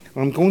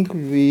I'm going to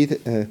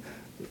read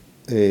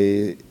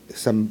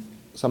some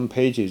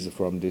pages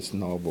from this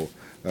novel,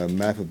 A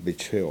Map of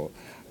Betrayal,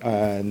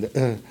 and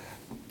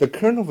the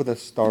kernel of the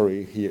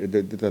story here,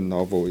 the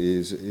novel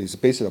is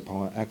based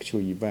upon an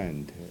actual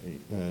event.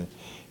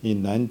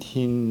 In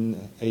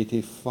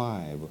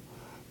 1985,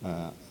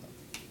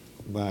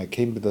 when I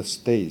came to the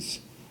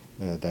States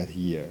that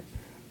year,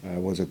 I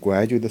was a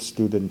graduate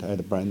student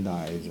at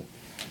Brandeis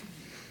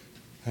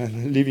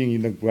and living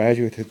in a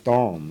graduate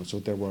dorm. So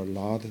there were a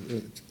lot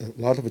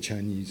of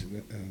Chinese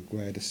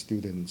grad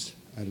students,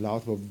 a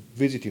lot of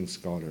visiting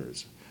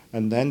scholars.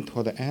 And then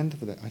toward the end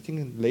of I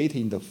think late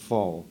in the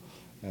fall,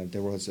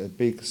 there was a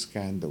big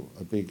scandal,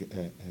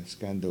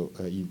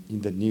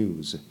 in the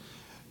news.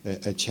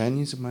 A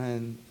Chinese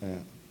man,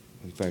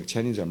 in fact,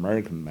 Chinese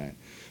American man,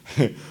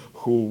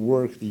 who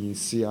worked in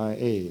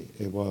CIA,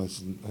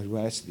 was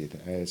arrested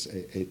as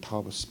a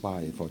top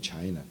spy for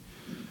China,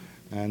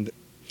 and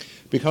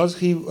because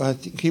he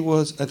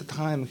was at the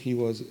time he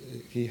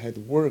had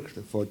worked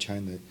for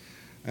China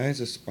as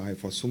a spy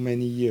for so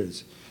many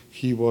years.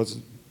 He was,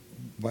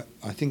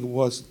 I think,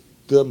 was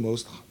the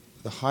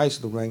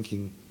highest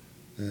ranking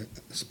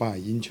spy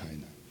in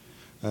China.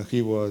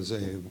 He was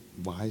a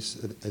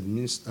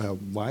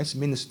vice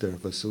minister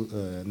for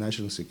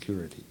national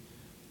security,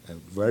 a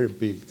very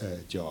big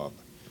job.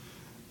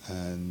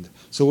 And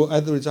so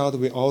as a result,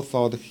 we all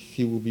thought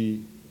he would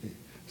be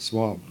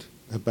swapped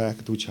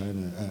back to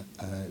China,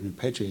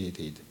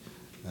 repatriated,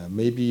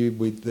 maybe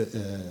with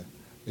the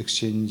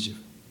exchange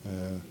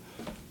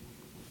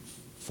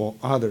for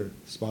other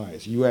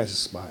spies, U.S.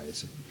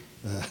 spies,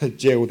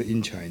 jailed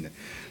in China.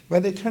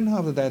 But it turned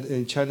out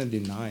that China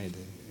denied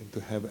to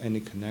have any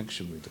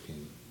connection with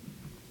him.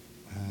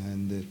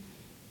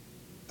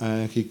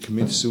 And he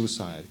committed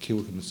suicide,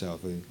 killed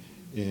himself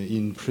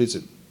in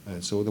prison.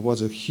 And so there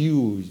was a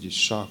huge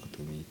shock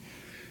to me.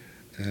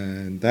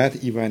 And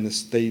that event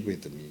stayed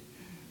with me.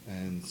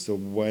 And so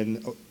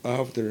when,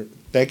 after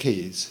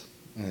decades,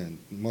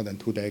 more than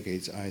 2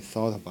 decades, I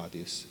thought about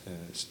this,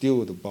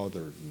 still it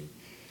bothered me.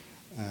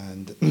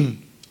 And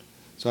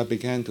so I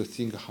began to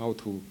think how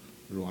to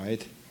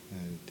write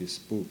this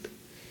book.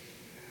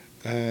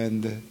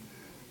 And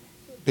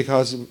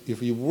because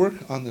if you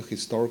work on a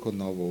historical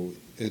novel,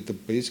 the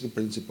basic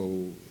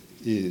principle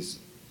is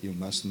you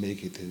must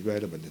make it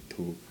relevant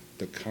to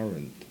the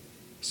current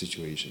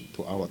situation,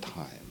 to our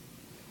time.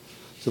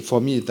 So for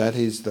me, that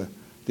is the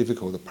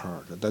difficult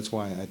part. That's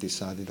why I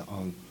decided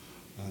on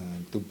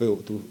to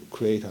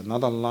create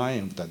another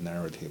line of the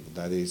narrative,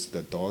 that is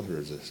the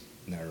daughter's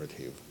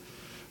narrative.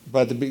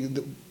 But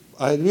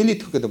I really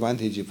took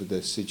advantage of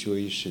the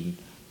situation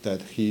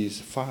that his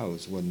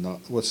files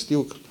were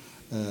still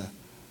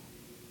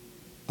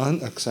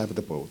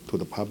unacceptable to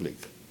the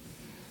public.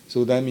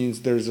 So that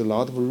means there was a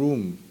lot of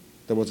room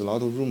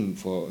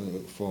for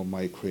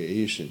my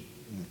creation.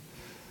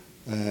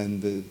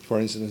 And for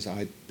instance,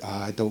 I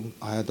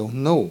don't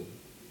know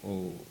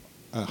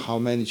how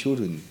many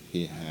children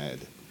he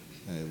had,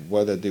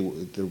 whether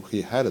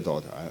he had a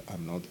daughter.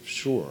 I'm not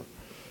sure,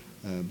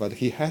 but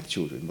he had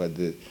children. But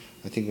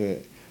I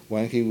think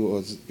when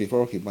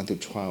before he went to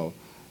trial,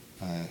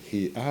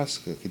 he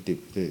asked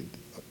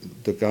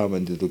the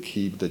government to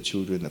keep the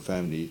children and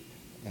family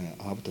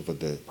out of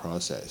the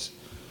process,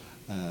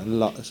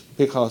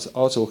 because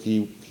also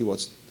he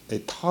was a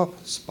top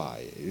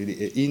spy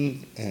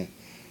in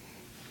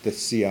the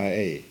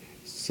CIA,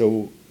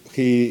 so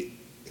his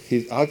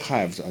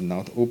archives are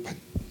not open.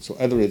 So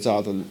as a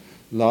result, a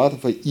lot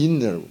of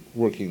inner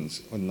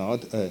workings are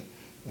not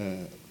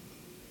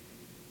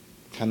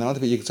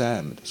cannot be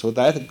examined. So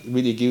that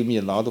really gave me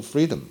a lot of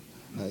freedom,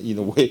 in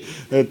a way,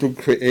 to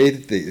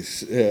create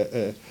this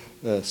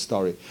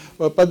story.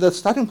 But the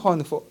starting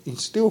point for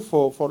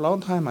a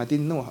long time, I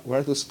didn't know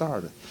where to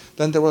start.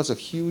 Then there was a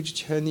huge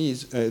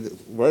Chinese,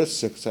 very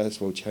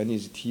successful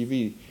Chinese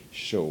TV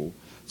show.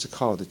 It's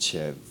called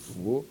Qian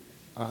Fu,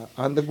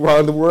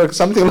 underground work,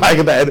 something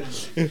like that,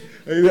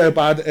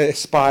 about a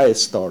spy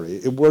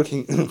story,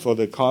 working for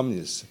the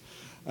communists.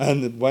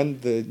 And when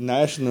the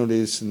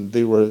nationalists,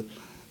 they were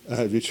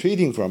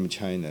retreating from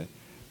China,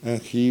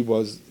 he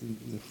was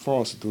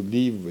forced to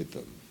leave with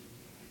them.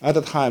 At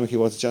the time, he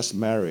was just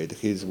married.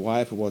 His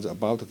wife was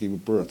about to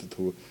give birth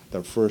to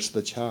their first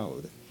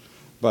child.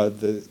 But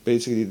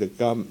basically,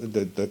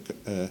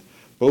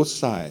 both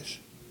sides,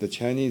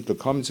 the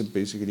communists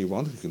basically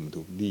wanted him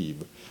to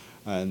leave,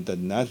 and the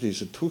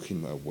nationalists took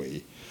him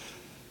away.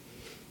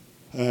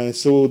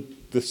 So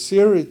the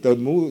series, the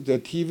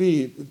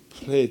TV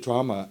play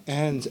drama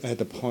ends at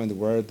the point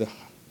where the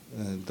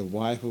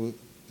wife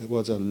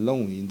was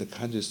alone in the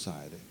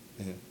countryside,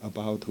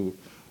 about to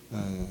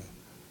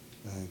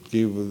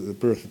give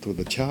birth to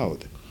the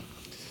child.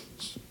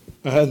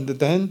 And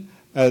then,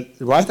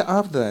 right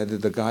after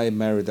that, the guy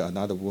married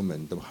another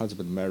woman. The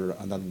husband married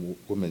another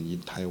woman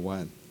in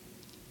Taiwan,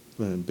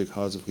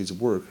 because of his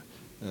work,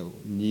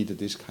 needed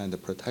this kind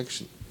of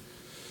protection.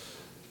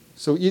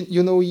 So, as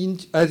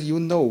you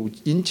know,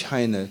 in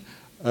China,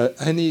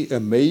 any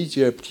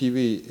major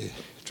TV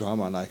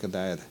drama like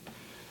that,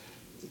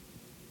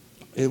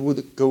 it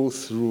would go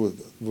through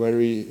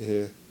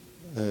very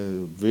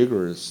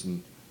vigorous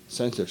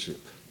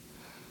censorship.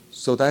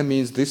 So that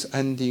means this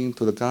ending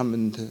to the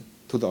government,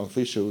 to the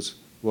officials,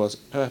 was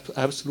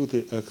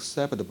absolutely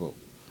acceptable.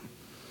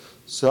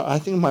 So I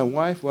think my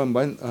wife, when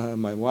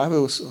my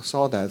wife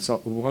saw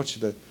that,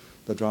 watched the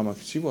drama,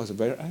 she was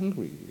very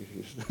angry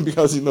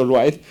because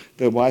right,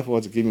 the wife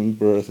was giving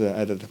birth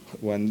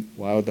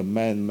while the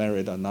man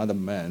married another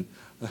man,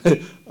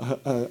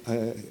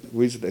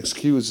 with the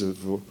excuse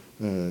of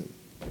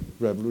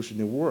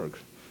revolutionary work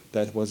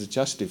that was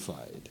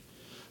justified.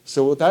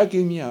 So that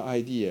gave me an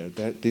idea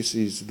that this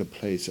is the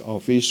place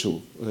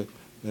officially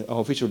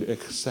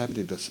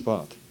accepted the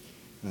spot,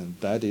 and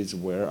that is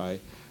where I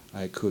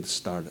could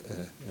start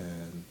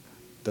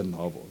the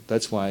novel.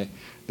 That's why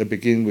they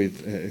begin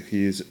with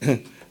his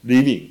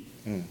leaving,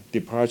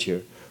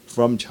 departure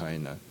from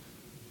China,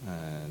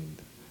 and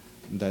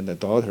then the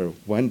daughter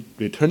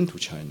returned to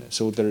China.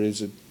 So there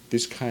is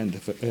this kind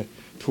of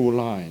two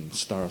lines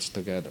starts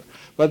together.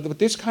 But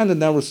this kind of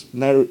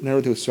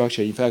narrative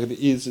structure, in fact,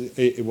 is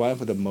one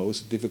of the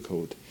most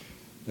difficult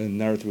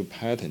narrative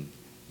pattern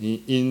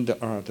in the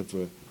art of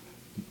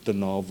the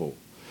novel,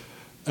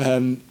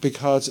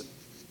 because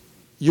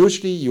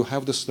usually you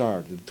have to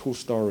start, the two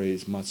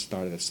stories must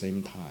start at the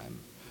same time.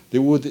 They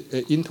would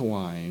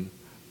intertwine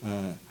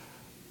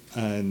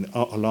and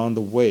along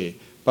the way,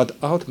 but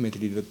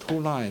ultimately the two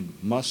lines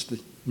must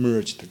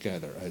merge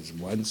together as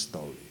one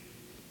story.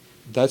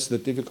 That's the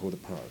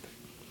difficult part.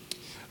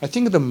 I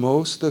think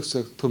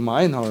to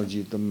my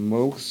knowledge, the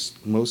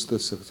most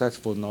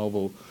successful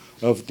novel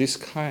of this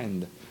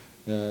kind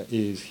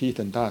is Heat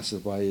and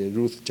Dust by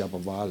Ruth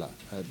Jabavala.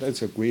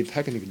 That's a great,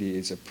 technically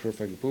it's a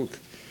perfect book.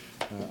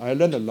 I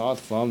learned a lot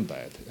from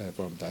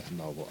that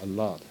novel, a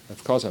lot.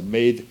 Of course, I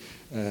made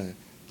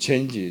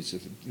changes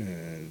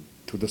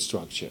to the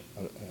structure.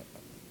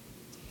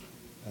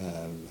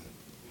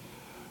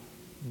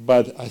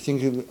 But I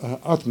think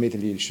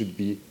ultimately it should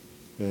be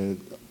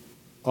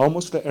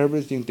almost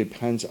everything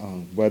depends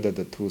on whether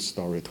the two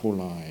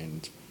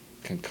lines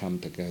can come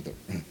together.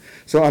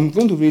 So I'm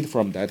going to read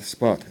from that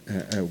spot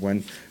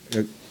when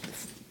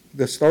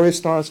the story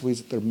starts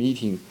with the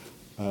meeting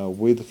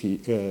with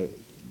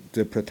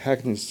the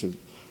protagonist's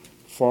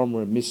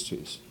former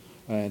mistress,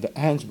 and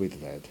ends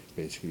with that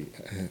basically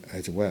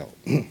as well.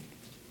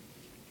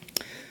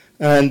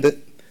 And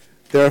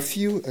there are a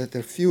few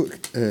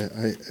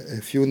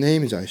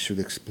names I should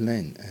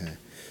explain.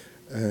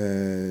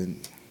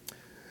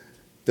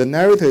 The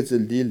narrator is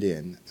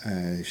Lillian.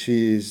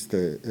 She is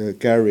the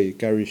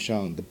Gary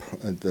Shang,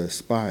 the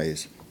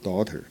spy's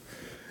daughter,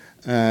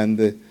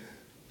 and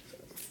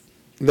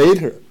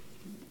later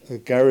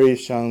Gary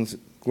Shang's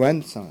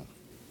grandson,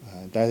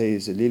 that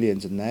is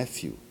Lillian's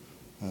nephew,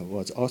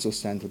 was also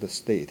sent to the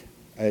state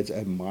as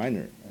a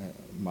minor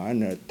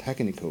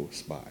technical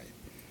spy.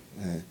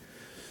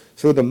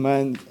 So the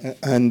man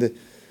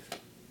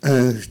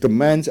the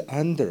man's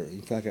under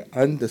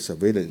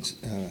surveillance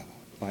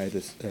by the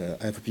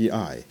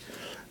FBI,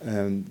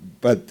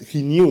 but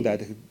he knew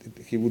that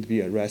he would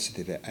be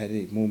arrested at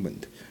any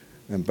moment,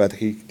 but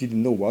he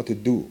didn't know what to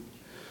do.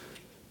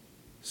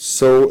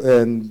 So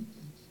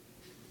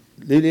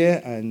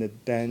Lillian and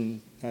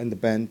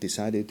Ben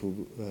decided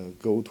to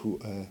go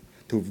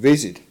to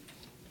visit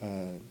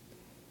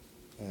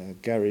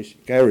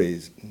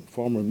Gary's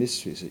former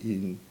mistress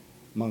in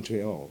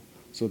Montreal,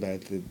 so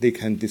that they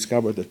can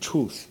discover the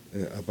truth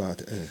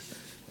about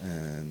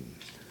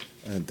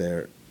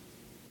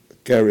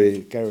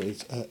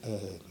Gary's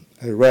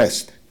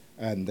arrest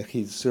and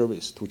his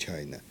service to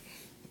China.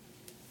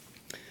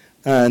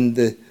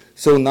 And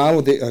so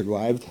now they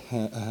arrived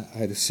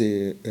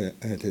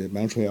at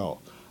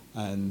Montreal,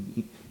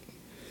 and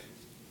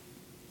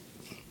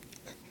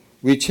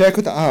we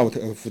checked out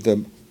of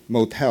the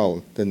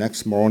motel the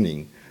next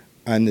morning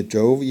and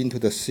drove into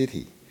the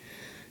city.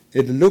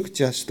 It took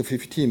just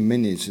 15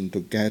 minutes to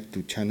get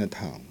to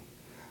Chinatown.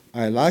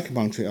 I like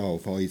Montreal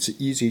for its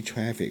easy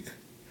traffic.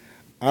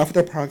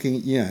 After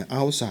parking in an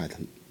outside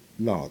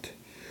lot,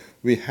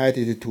 we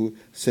headed to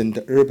St.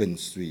 Urban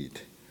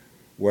Street,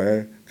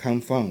 where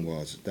Canfang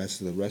was. That's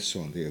the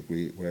restaurant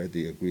where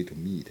they agreed to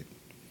meet.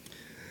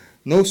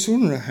 No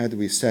sooner had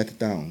we sat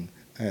down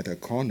at a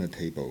corner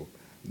table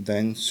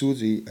than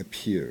Susie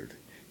appeared,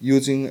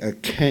 using a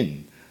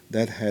cane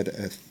that had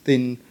a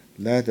thin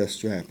leather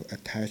strap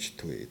attached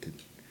to it.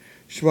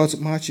 She was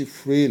much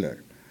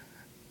frailer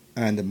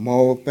and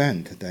more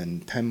bent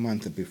than 10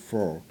 months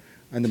before,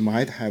 and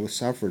might have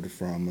suffered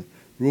from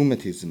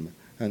rheumatism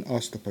and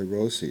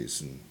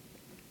osteoporosis.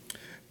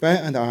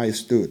 Ben and I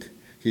stood.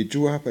 He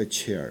drew up a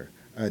chair,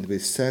 and we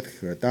sat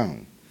her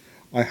down.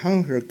 I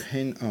hung her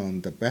cane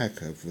on the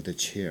back of the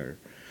chair.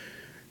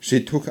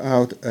 She took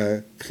out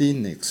a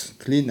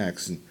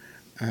Kleenex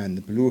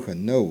and blew her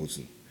nose.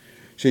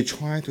 She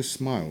tried to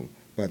smile,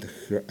 but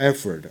her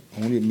effort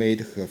only made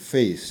her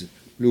face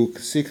look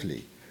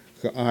sickly.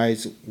 Her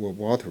eyes were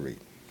watery.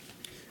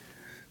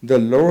 The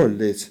lower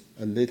lids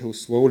a little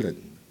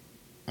swollen.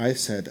 I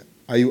said,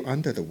 "Are you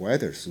under the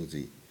weather,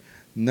 Susie?"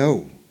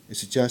 "No,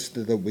 It's just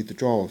the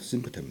withdrawal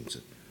symptoms.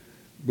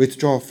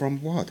 Withdraw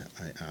from what?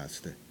 I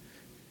asked.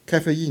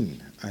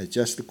 Caffeine. I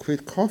just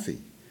quit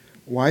coffee.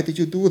 Why did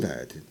you do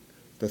that?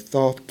 The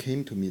thought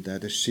came to me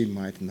that she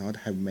might not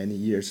have many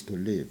years to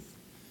live.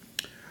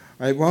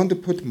 I want to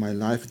put my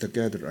life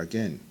together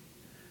again.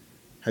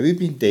 Have you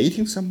been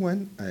dating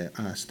someone? I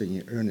asked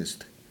in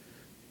earnest.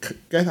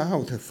 Get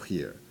out of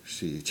here,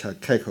 she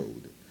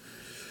cackled.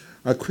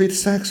 I quit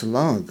sex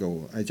long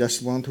ago. I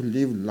just want to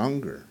live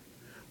longer.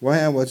 When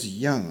I was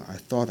young, I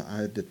thought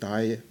I'd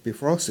die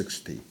before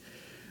 60,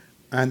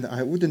 and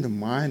I wouldn't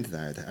mind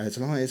that as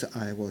long as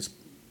I was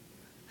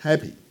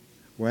happy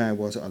when I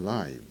was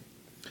alive.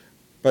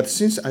 But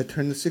since I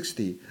turned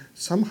 60,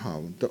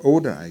 somehow the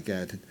older I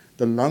get,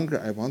 the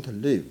longer I want to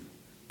live.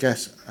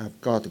 Guess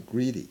I've got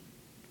greedy.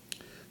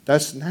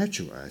 That's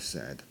natural, I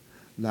said.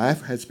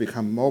 Life has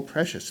become more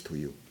precious to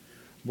you.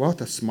 What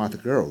a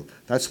smart girl.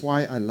 That's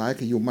why I like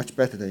you much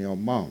better than your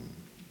mom.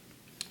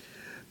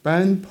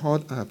 Ben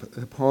poured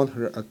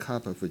her a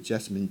cup of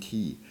jasmine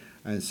tea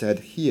and said,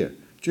 Here,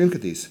 drink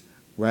this,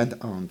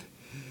 grand-aunt.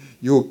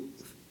 You'll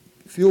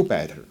feel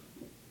better.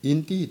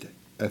 Indeed,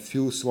 a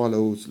few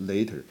swallows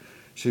later,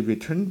 she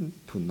returned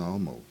to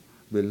normal,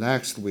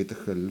 relaxed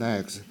with her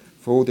legs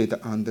folded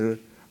under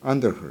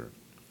her.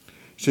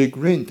 She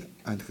grinned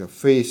and her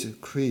face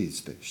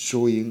creased,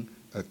 showing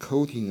a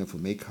coating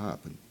of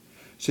makeup.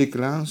 She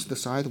glanced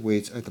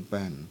sideways at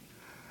Ben,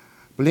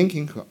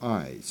 blinking her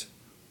eyes,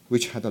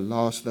 which had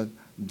lost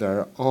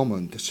their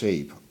almond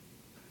shape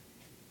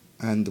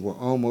and were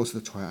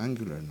almost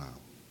triangular now.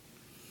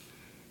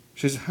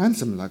 She's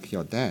handsome like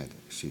your dad,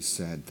 she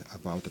said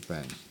about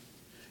Ben.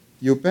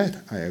 You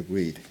bet, I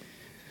agreed.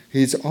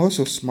 He's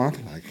also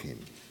smart like him.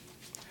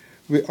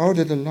 We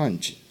ordered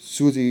lunch.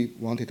 Susie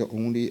wanted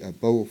only a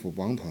bowl of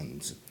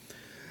wontons,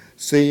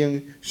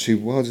 saying she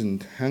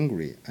wasn't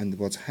hungry and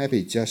was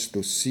happy just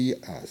to see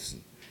us.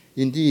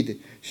 Indeed,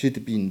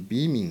 she'd been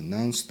beaming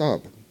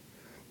non-stop.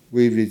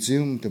 We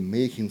resumed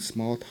making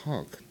small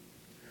talk.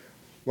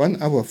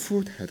 When our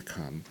food had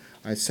come,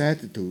 I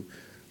said to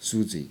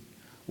Susie,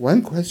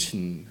 One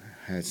question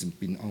has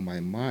been on my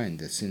mind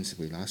since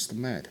we last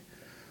met.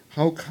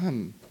 How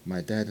come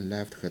my dad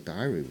left her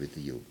diary with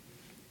you?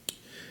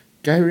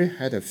 Gary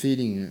had a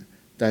feeling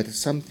that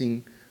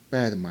something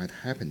bad might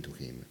happen to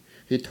him.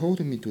 He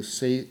told me to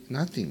say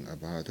nothing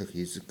about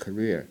his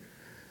career,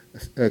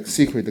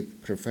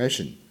 secret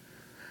profession,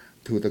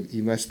 to the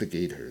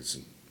investigators.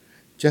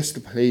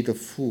 Just play the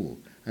fool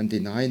and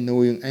deny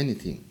knowing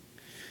anything.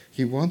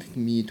 He wanted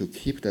me to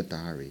keep the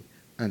diary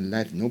and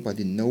let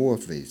nobody know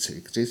of its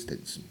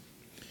existence.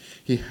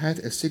 He had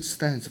a sixth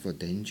sense for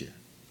danger.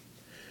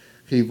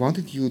 He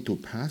wanted you to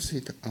pass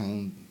it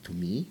on to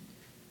me?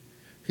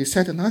 He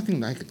said nothing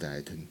like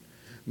that,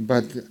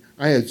 but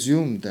I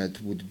assumed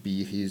that would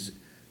be his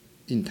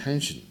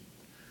intention.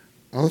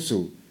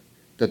 Also,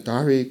 the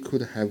diary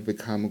could have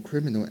become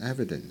criminal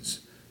evidence,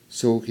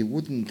 so he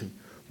wouldn't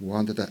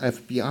want the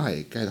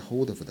FBI get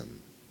hold of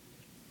them.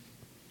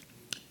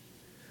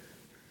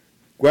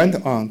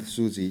 Grand-aunt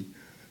Susie,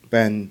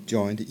 Ben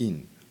joined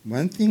in.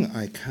 One thing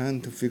I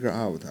can't figure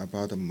out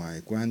about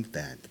my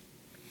granddad.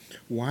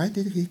 Why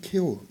did he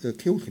kill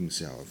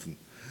himself?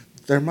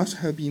 There must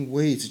have been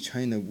ways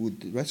China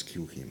would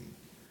rescue him.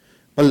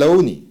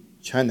 Baloney!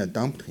 China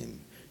dumped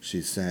him,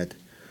 she said,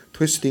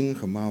 twisting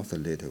her mouth a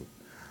little.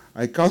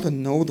 I got a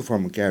note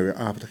from Gary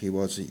after he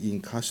was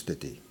in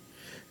custody.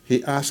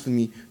 He asked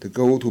me to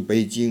go to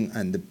Beijing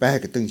and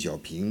beg Deng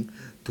Xiaoping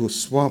to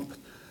swap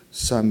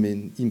some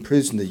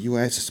imprisoned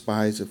U.S.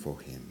 spies for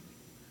him.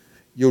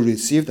 You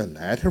received a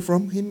letter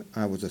from him?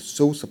 I was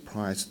so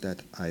surprised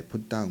that I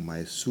put down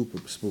my soup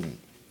spoon.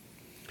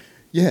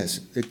 Yes,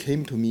 it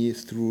came to me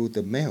through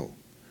the mail.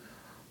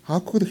 How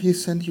could he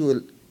send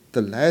you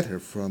the letter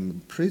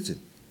from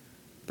prison?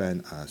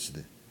 Ben asked.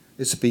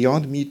 It's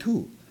beyond me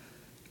too.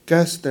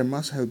 Guess there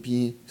must have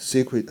been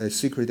a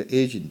secret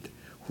agent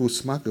who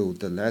smuggled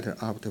the letter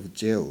out of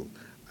jail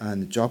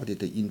and dropped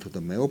it into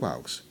the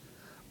mailbox.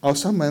 Or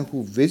someone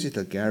who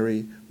visited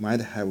Gary might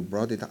have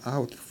brought it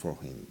out for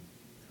him.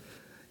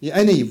 In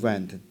any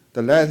event,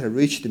 the letter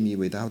reached me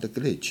without a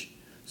glitch,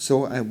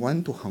 so I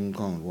went to Hong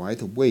Kong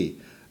right away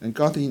and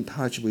got in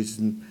touch with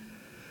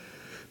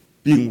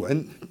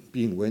Bingwen,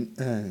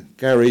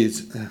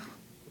 Gary's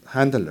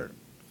handler,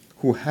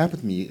 who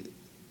helped me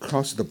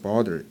cross the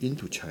border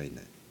into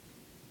China.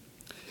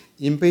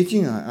 In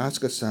Beijing, I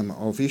asked some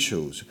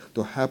officials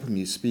to help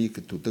me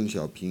speak to Deng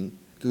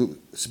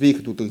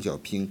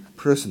Xiaoping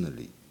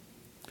personally.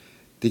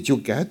 Did you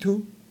get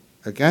to?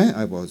 Again,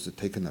 I was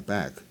taken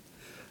aback.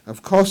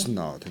 Of course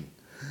not.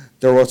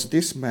 There was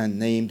this man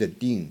named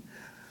Ding,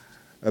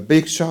 a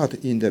big shot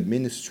in the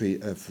Ministry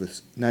of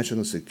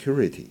National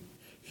Security.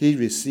 He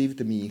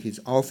received me in his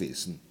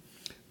office,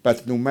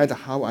 but no matter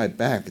how I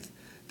begged,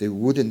 they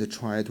wouldn't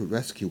try to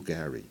rescue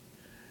Gary.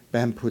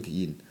 Ben put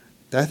in,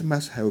 that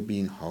must have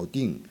been Hao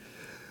Ding,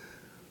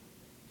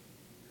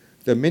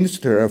 the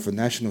Minister of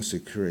National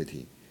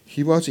Security.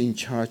 He was in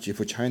charge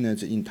of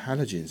China's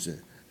intelligence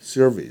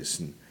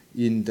service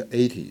in the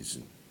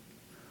 80s.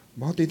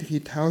 What did he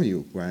tell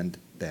you,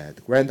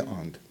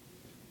 grandaunt?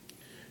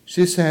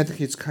 She said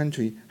his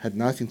country had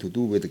nothing to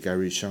do with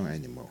Gary Shang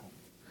anymore.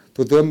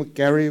 To them,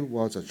 Gary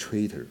was a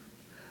traitor,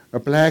 a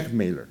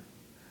blackmailer.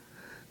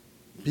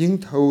 Being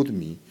told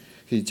me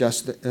he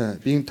just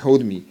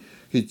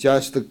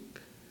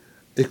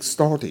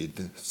extorted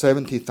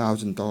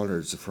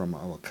 $70,000 from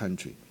our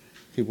country.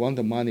 He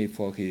wanted money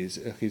for his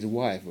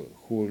wife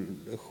who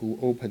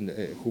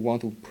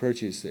want to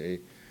purchase a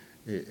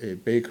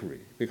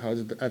bakery,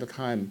 because at the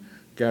time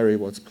Gary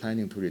was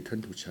planning to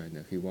return to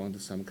China. He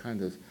wanted some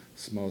kind of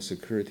small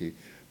security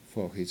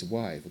for his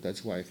wife.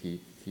 That's why he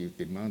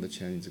demanded the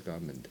Chinese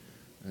government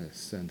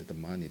send the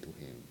money to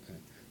him.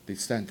 They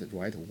sent it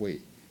right away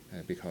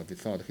because they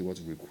thought he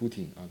was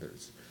recruiting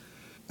others.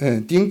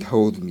 Ding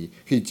told me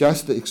he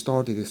just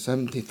extorted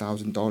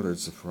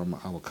 $70,000 from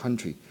our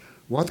country.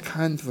 What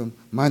kind of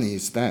money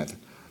is that?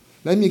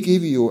 Let me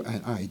give you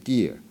an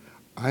idea.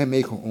 I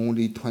make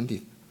only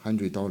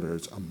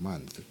 $2,000 a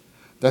month.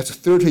 That's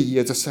 30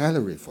 years'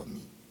 salary for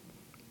me.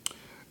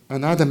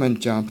 Another man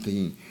jumped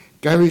in.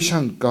 Gary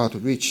Shang got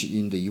rich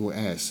in the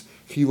U.S.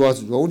 He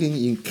was rolling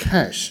in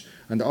cash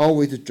and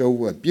always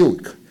drove a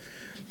Buick.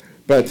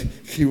 But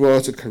he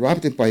was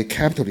corrupted by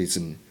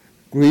capitalism,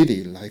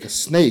 greedy like a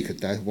snake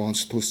that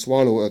wants to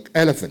swallow an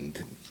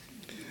elephant.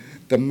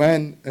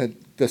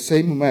 The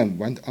same man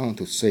went on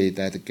to say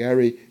that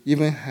Gary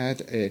even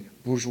had a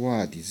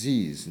bourgeois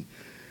disease,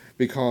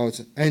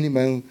 because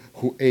anyone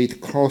who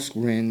ate coarse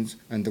grains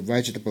and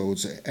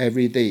vegetables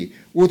every day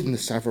wouldn't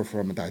suffer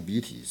from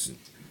diabetes.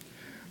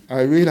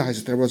 I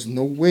realized there was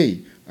no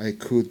way I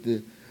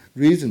could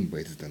reason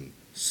with them,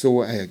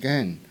 so I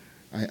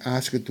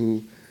asked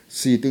to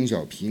see Deng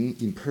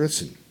Xiaoping in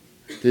person.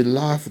 They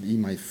laughed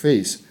in my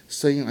face,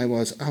 saying I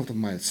was out of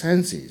my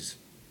senses,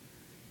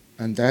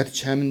 and that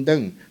Chairman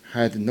Deng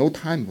had no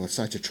time for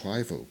such a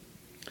trifle.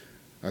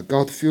 I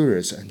got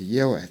furious and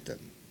yelled at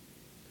them.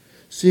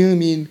 Seeing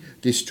me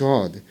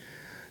distraught,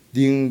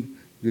 Ding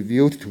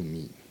revealed to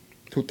me,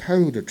 to tell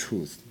you the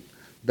truth,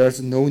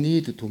 there's no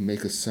need to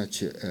make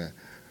such a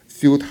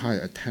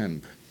futile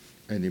attempt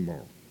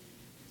anymore.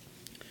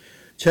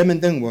 Chairman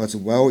Deng was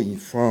well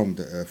informed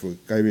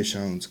of Gary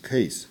Shang's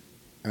case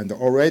and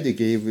already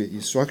gave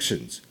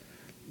instructions.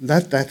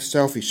 Let that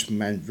selfish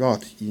man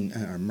rot in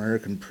an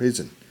American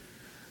prison,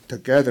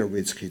 together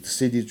with his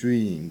silly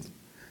dream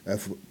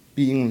of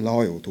being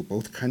loyal to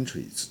both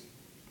countries.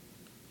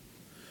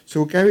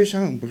 So Gary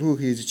Shang blew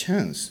his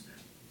chance,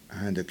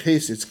 and the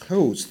case is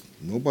closed.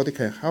 Nobody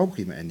can help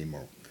him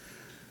anymore.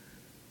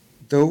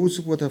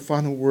 Those were the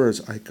final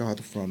words I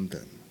got from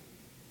them.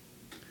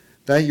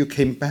 Then you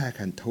came back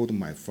and told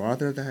my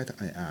father that,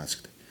 I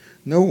asked.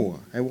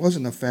 No, I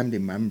wasn't a family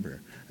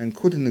member and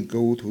couldn't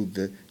go to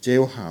the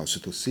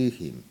jailhouse to see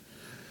him.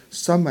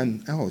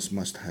 Someone else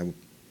must have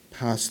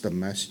passed the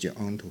message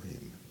on to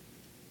him.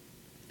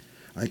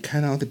 I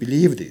cannot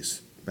believe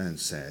this, Ben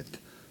said,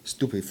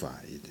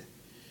 stupefied.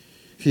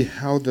 He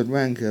held the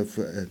rank of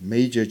a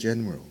major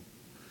general.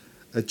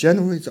 A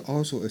general is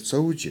also a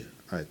soldier,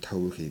 I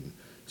told him.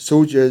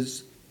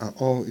 Soldiers are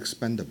all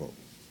expendable.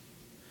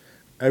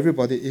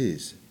 Everybody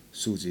is,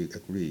 Susie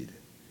agreed.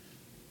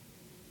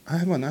 I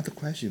have another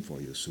question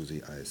for you,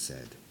 Susie, I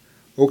said.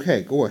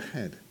 Okay, go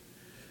ahead.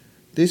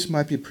 This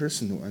might be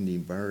personal and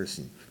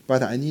embarrassing,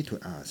 but I need to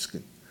ask.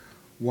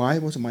 Why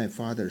was my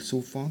father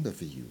so fond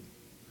of you?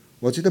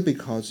 Was it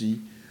because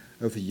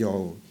of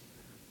your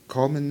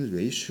common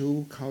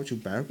racial, cultural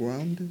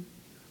background?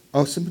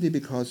 Or simply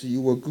because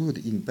you were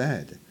good in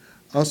bed?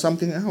 Or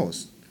something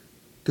else?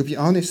 To be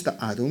honest,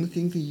 I don't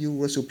think you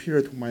were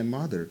superior to my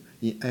mother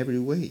in every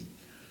way.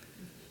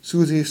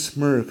 Susie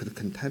smirked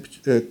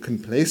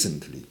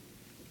complacently.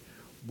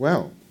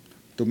 Well,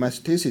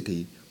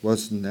 domesticity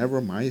was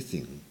never my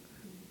thing,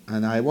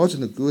 and I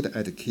wasn't good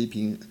at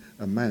keeping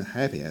a man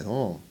happy at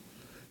all.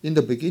 In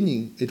the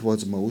beginning, it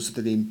was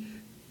mostly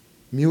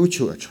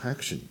mutual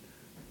attraction,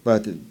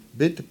 but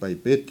bit by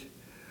bit,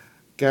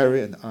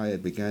 Gary and I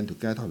began to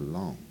get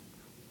along.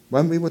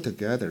 When we were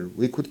together,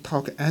 we could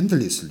talk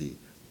endlessly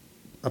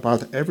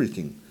about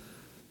everything.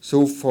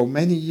 So after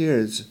many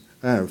years,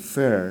 an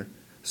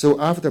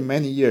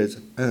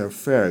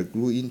affair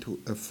grew into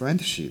a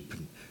friendship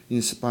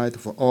in spite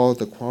of all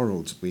the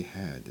quarrels we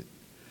had.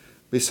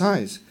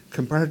 Besides,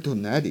 compared to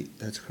Nellie,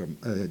 that's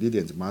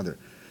Lillian's mother,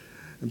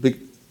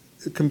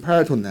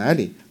 compared to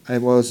Nellie, I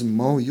was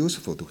more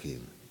useful to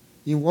him.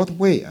 In what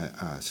way, I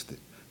asked,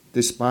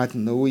 despite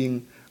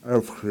knowing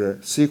of her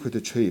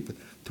secret trip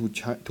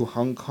to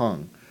Hong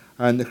Kong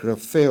and her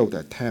failed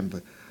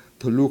attempt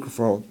to look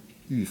for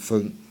Yu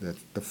Feng,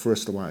 the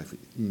first wife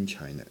in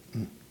China.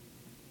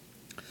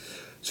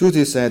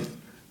 Susie said,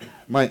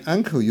 my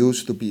uncle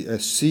used to be a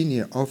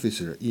senior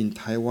officer in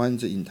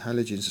Taiwan's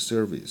intelligence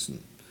service.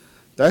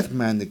 That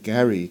meant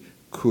Gary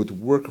could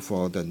work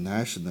for the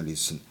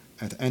nationalists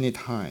at any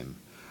time.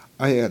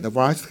 I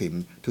advised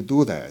him to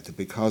do that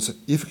because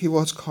if he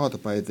was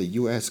caught by the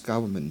U.S.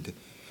 government,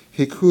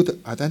 he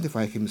could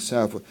identify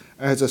himself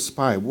as a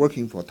spy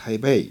working for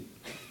Taipei.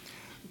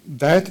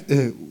 That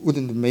would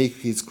make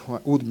his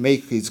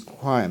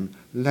crime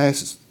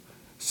less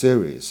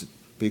serious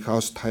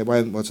because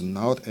Taiwan was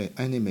not an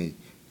enemy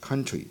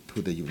country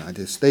to the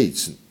United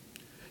States.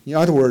 In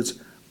other words,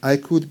 I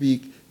could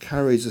be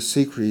Carrie's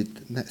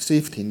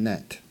safety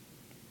net.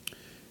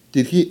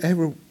 Did he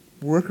ever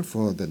work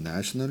for the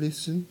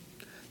nationalists?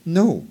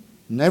 No,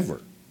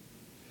 never.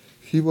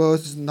 He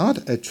was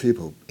not a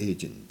triple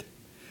agent.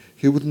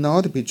 He would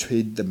not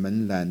betray the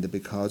mainland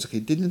because he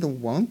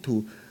didn't want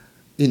to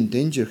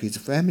endanger his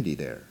family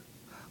there.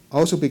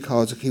 Also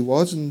because he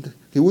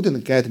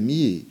wouldn't get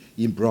me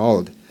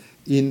embroiled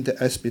in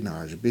the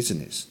espionage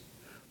business.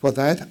 For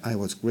that I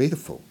was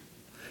grateful.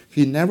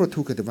 He never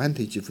took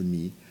advantage of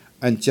me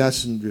and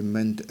just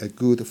remained a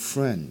good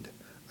friend,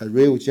 a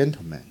real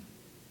gentleman.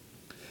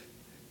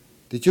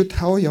 Did you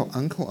tell your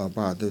uncle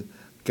about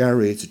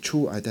Gary's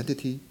true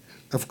identity?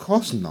 Of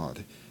course not.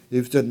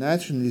 If the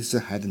nationalists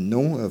had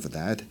known of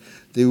that,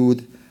 they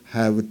would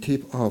have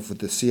tipped off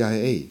the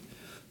CIA.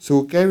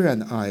 So Gary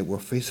and I were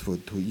faithful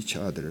to each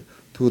other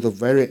to the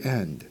very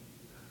end.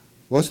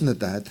 Wasn't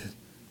that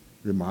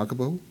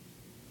remarkable?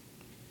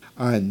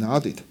 I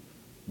nodded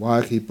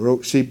while she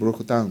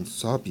broke down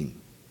sobbing.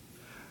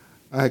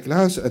 I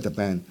glanced at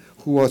Ben,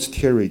 who was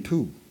teary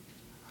too.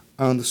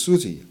 Aunt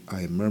Susie,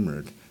 I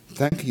murmured,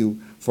 thank you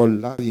for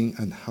loving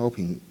and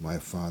helping my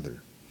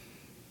father.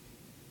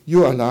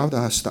 You allowed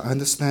us to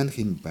understand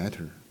him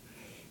better.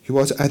 He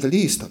was at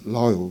least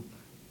loyal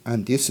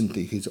and decent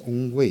in his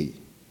own way.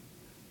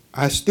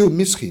 I still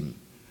miss him,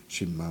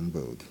 she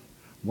mumbled,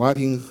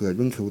 wiping her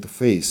wrinkled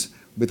face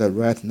with a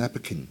red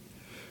napkin,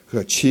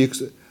 her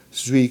cheeks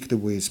streaked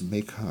with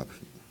makeup.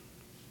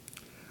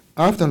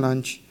 After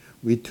lunch,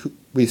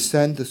 we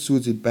sent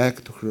Susie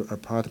back to her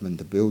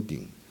apartment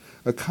building,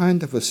 a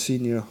kind of a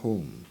senior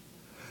home.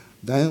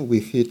 Then we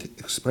hit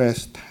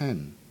Expressway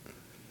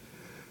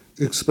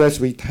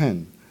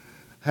 10,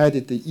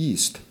 headed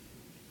east.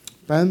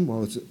 Ben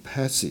was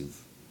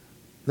passive,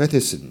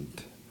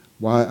 reticent,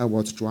 while I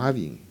was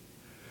driving.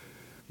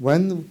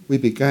 When we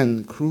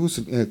began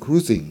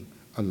cruising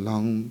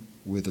along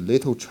with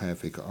little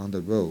traffic on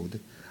the road,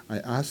 I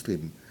asked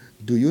him,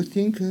 do you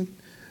think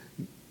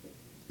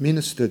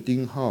Minister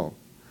Ding Hao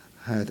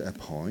had a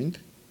point?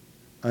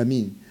 I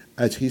mean,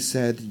 as he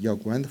said your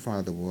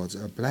grandfather was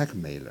a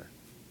blackmailer.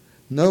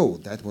 No,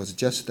 that was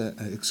just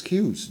an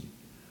excuse.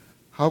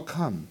 How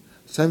come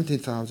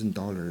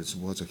 $70,000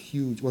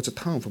 was a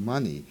ton of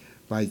money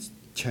by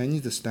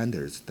Chinese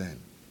standards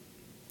then?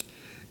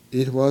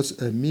 It was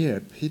a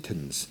mere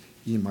pittance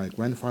in my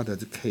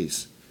grandfather's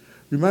case.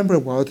 Remember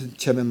what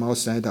Chairman Mao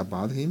said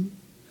about him?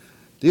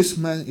 This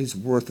man is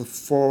worth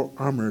 4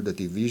 armored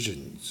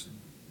divisions.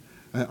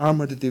 An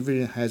armored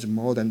division has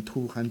more than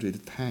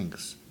 200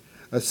 tanks.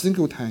 A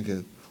single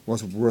tank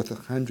was worth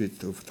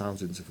hundreds of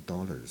thousands of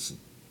dollars.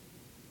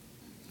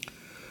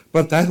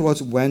 But that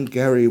was when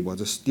Gary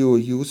was still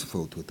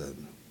useful to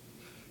them.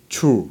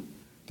 True,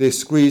 they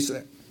squeezed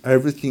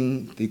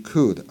everything they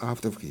could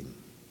out of him.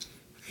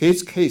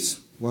 His case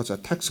was a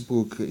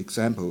textbook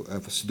example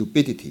of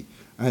stupidity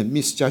and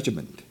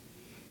misjudgment.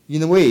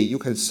 In a way, you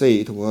can say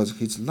it was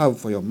his love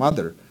for your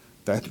mother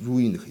that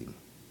ruined him.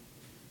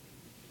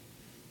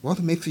 What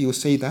makes you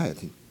say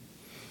that?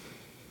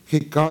 He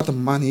got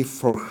money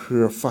for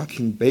her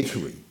fucking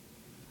bakery.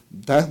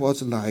 That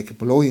was like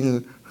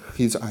blowing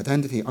his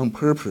identity on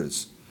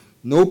purpose.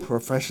 No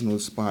professional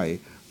spy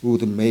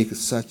would make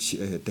such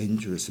a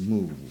dangerous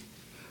move.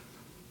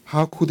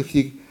 How could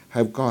he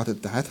have got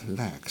that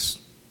lax?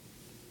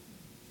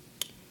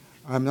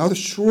 I'm not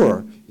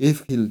sure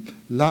if he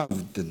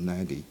loved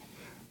Nellie,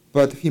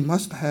 but he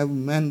must have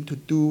meant to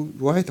do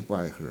right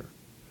by her.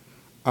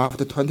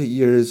 After 25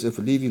 years of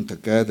living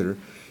together,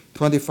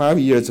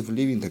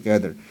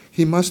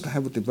 he must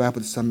have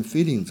developed some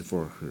feelings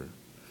for her.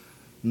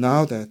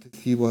 Now that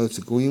he was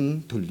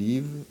going to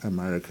leave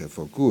America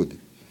for good,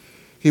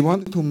 he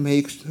wanted to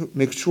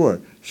make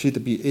sure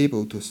she'd be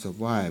able to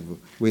survive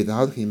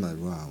without him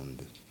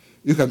around.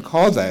 You can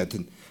call that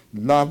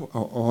love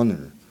or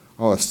honor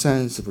or a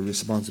sense of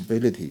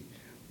responsibility.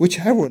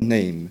 Whichever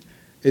name,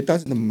 it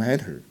doesn't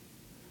matter.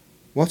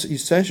 What's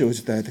essential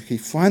is that he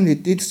finally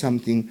did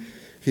something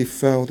he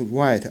felt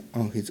right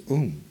on his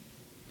own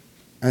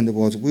and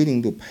was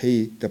willing to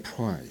pay the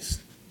price.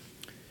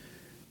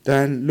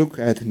 Dan looked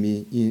at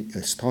me in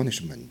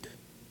astonishment.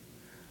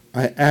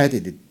 I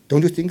added,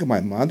 don't you think my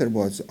mother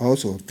was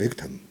also a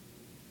victim?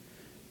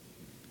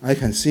 I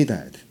can see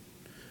that.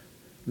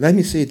 Let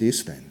me say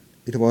this then.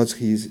 It was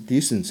his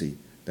decency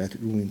that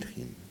ruined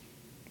him.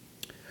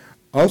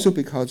 Also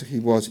because he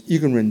was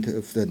ignorant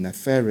of the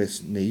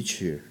nefarious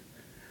nature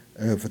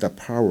of the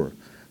power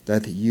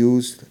that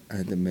used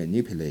and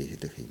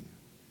manipulated him.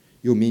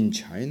 You mean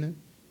China?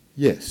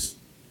 Yes.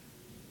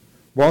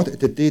 What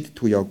it did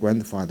to your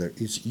grandfather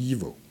is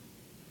evil.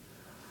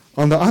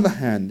 On the other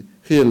hand,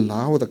 he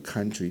allowed the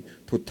country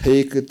to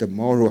take the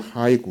moral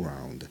high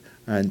ground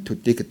and to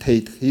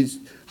dictate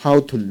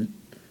how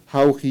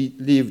he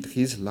lived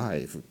his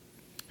life.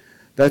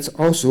 That's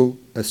also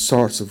a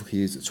source of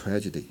his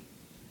tragedy.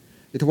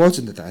 It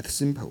wasn't that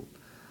simple.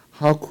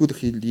 How could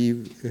he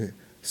live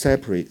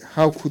separate?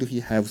 How could he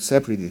have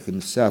separated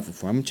himself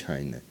from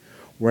China,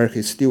 where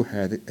he still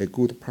had a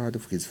good part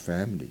of his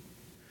family?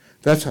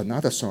 That's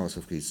another source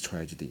of his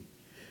tragedy.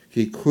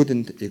 He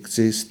couldn't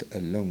exist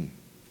alone.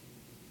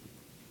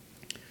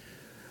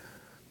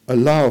 A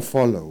lull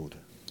followed.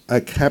 I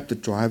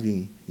kept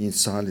driving in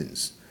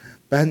silence.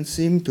 Ben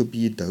seemed to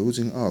be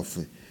dozing off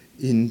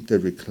in the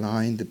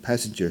reclined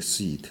passenger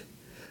seat,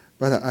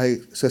 but I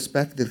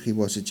suspected he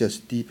was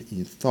just deep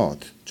in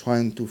thought,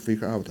 trying to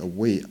figure out a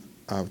way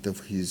out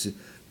of his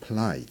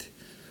plight,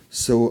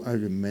 so I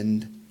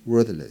remained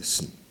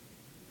wordless.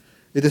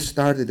 It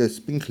started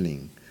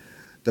sprinkling,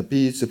 the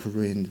beads of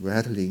rain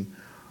rattling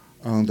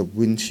on the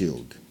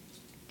windshield,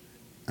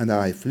 and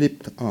I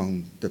flipped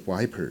on the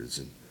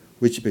wipers,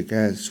 which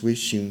began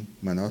swishing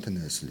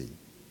monotonously.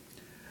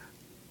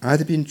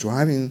 I'd been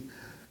driving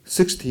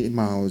 60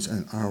 miles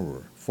an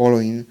hour,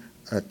 following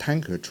a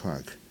tanker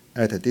truck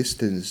at a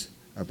distance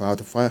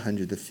about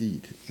 500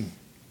 feet.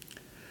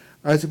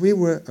 As we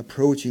were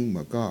approaching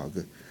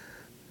Magog,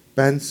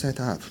 Ben sat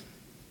up,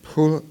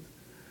 pulled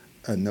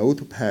a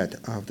notepad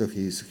out of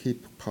his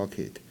hip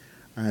pocket,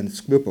 and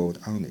scribbled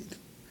on it.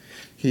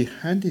 He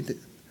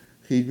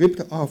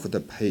ripped off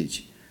the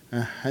page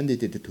and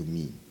handed it to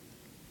me.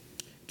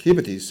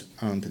 "Keep this,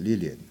 Aunt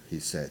Lillian," he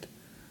said.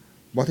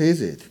 "What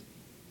is it?"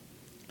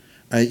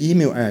 "An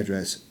email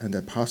address and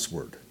a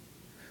password.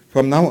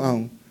 From now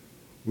on,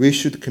 we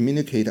should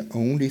communicate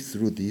only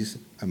through this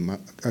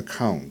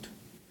account.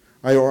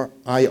 I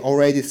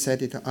already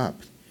set it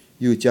up.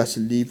 You just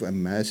leave a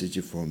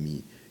message for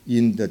me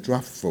in the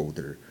draft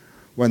folder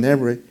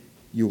whenever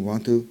you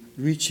want to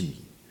reach me.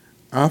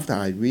 After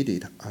I read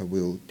it, I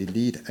will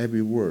delete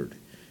every word.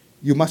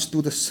 You must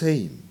do the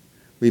same.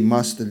 We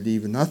must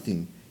leave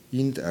nothing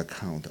in the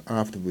account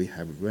after we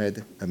have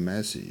read a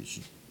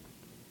message."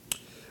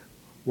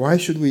 Why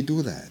should we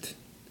do that?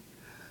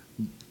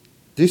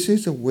 This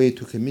is a way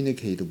to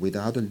communicate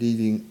without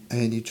leaving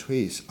any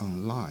trace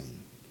online.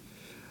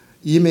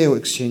 Email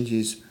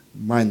exchanges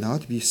might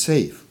not be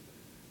safe.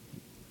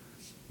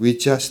 We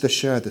just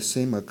share the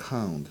same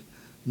account,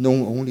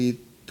 known only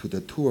to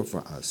the two of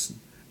us.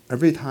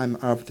 Every time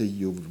after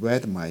you've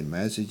read my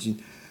message,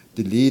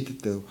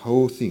 delete the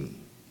whole thing.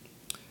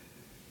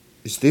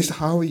 Is this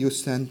how you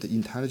send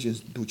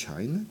intelligence to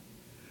China?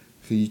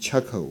 He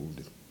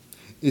chuckled.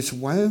 It's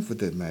one of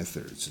the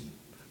methods.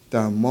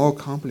 There are more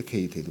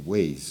complicated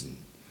ways,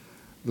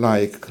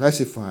 like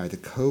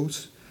classified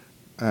codes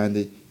and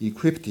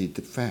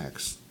encrypted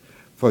facts.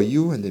 For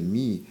you and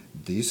me,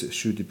 this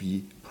should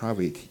be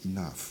private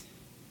enough.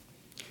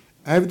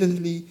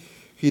 Evidently,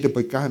 he'd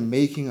begun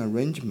making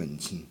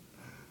arrangements.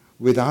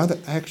 Without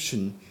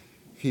action,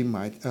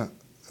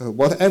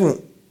 whatever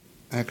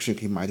action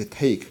he might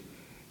take,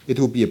 it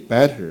would be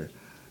better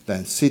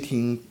than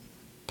sitting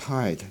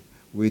tight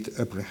with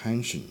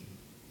apprehension.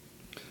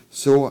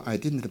 So I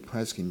didn't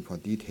press him for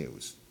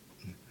details.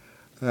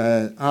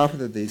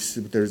 After this,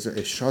 there's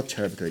a short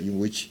chapter in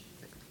which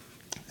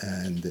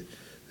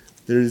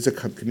there is a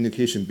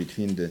communication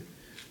between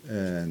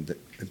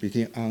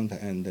between aunt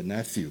and the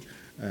nephew.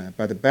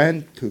 But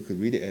Ben took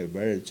really a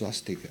very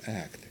drastic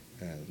act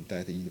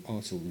that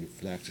also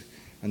reflects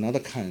another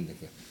kind of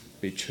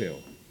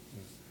betrayal.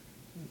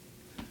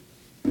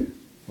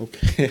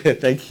 Okay,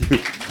 thank you.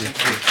 Thank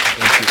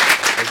you.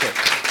 Okay.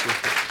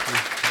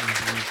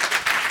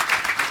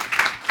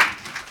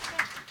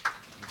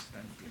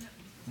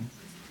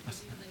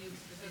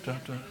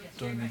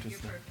 Do I need to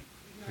say?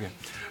 Okay.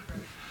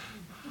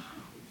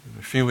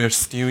 I feel we're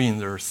still in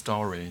the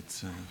story.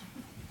 It's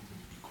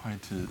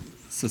quite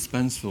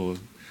suspenseful.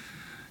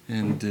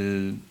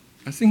 And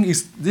I think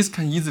this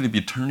can easily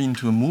be turned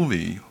into a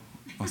movie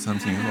or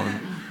something.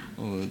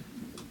 or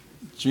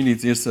really,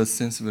 there's a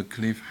sense of a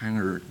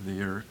cliffhanger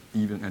there,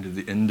 even at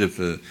the end of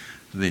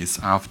this,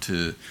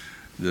 after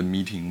the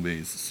meeting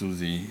with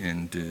Susie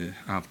and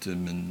after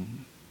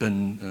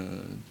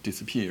Ben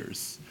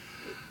disappears.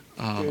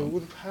 It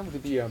would have to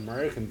be an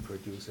American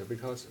producer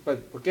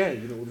but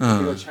again,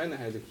 because China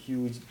has a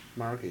huge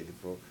market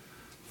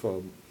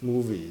for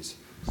movies.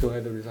 So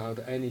as a result,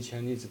 any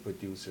Chinese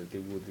producer, they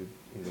would,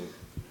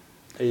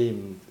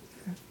 aim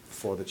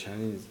for the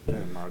Chinese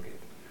market.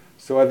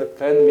 So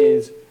that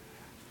means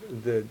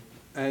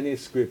any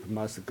script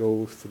must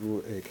go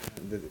through a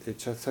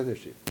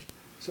censorship.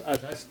 So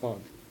at that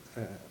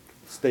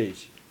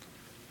stage,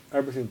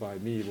 everything by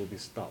me will be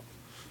stopped.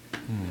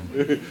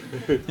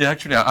 Yeah,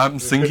 actually, I'm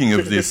thinking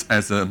of this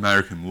as an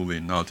American movie,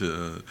 not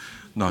a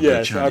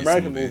Chinese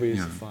American movie.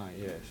 Is fine,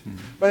 yes.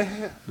 But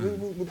it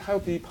would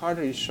have to be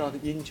partly shot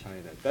in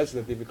China. That's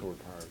the difficult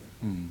part.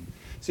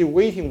 See,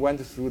 Waiting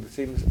went through the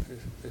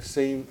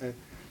same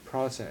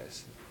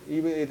process.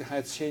 Even it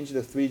has changed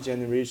the 3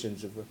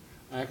 generations of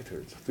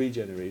actors, 3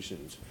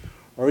 generations.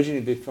 Originally,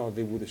 they thought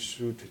they would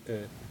shoot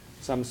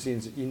some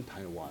scenes in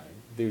Taiwan.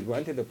 They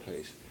rented a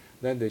place.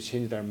 Then they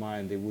changed their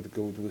mind. They would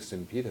go to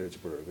St.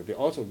 Petersburg. They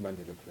also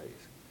rented a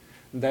place.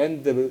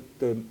 Then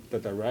the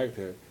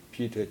director,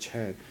 Peter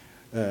Chan,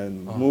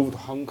 moved to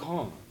Hong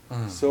Kong.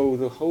 So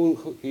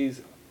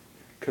his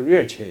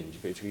career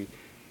changed. Basically,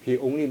 he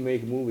only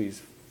make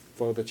movies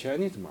for the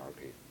Chinese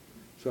market.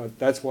 So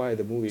that's why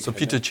the movie. So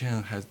Peter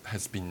Chan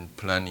has been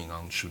planning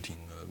on shooting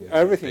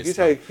everything.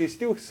 He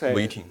still says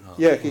waiting.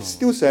 Yeah, he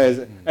still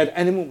says at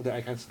any moment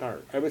I can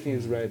start. Everything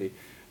is ready,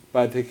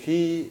 but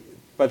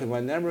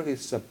whenever he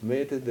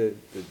submitted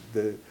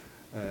the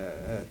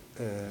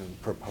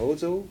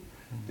proposal,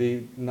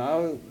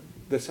 now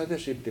the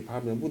censorship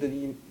department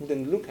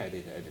wouldn't look at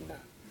it anymore.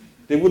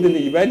 They wouldn't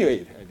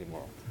evaluate it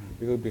anymore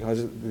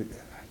because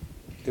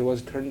it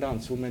was turned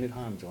down so many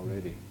times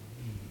already.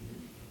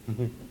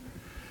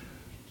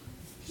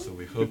 So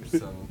we hope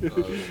some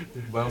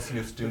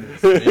Wellesley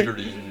students majored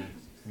in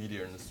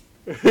media and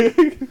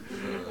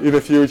in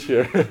the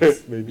future,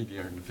 maybe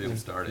media and film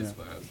studies.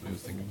 But we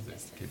think of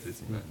this, keep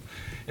this in mind.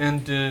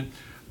 And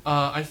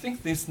I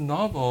think this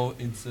novel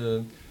is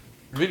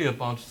really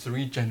about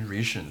 3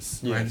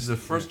 generations. Right? The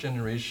first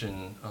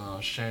generation,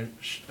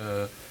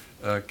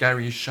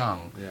 Gary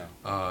Shang,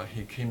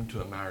 he came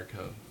to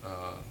America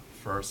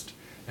first,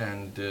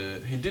 and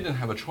he didn't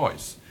have a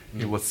choice.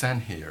 He was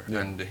sent here,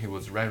 and he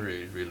was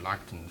very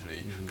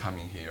reluctantly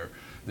coming here.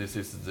 This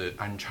is the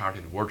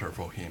uncharted water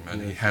for him, and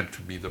he had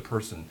to be the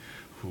person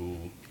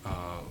who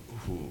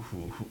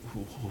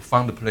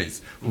found the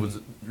place, who was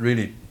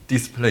really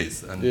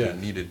displaced and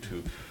needed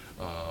to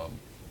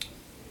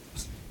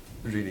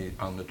really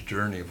on the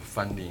journey of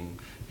finding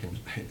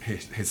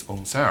his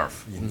own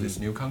self in this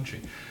new country.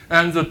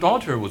 And the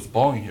daughter was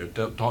born here,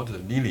 daughter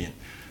Lillian.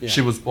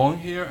 She was born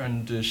here,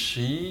 and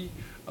she.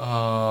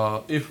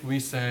 If we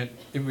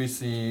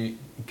see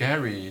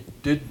Gary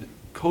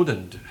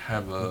couldn't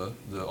have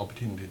the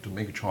opportunity to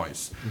make a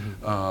choice,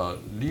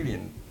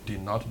 Lillian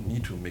did not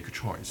need to make a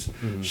choice.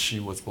 She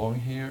was born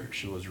here,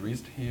 she was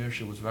raised here,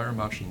 she was very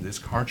much in this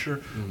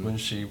culture. When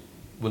she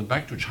went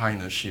back to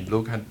China, she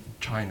looked at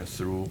China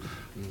through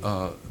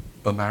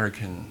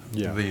American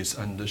ways,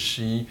 and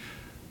she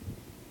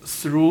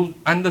through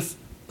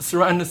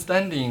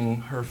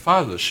understanding her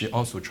father, she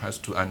also tries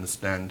to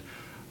understand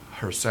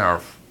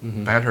herself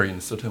better in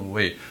a certain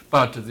way.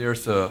 But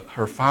there's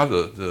her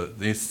father,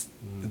 this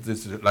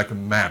is like a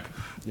map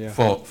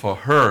for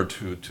her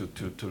to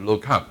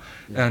look up.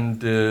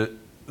 And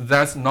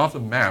that's not a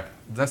map.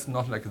 That's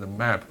not like the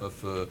map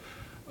of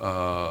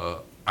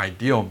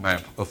ideal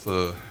map of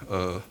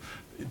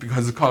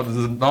because it's called,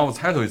 the novel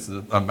title is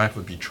A Map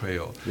of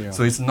Betrayal.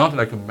 So it's not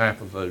like a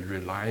map of a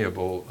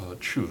reliable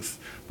truth,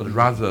 but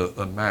rather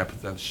a map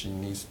that she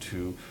needs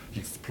to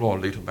explore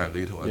little by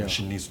little, and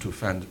she needs to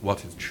find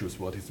what is truth,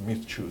 what is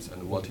mistruth,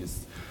 and what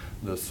is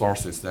the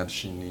sources that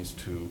she needs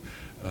to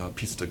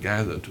piece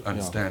together to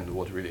understand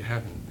what really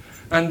happened.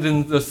 And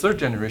then the third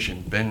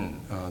generation, Ben,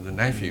 the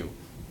nephew,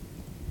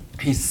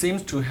 he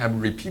seems to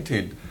have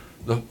repeated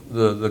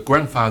the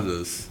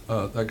grandfather's,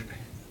 like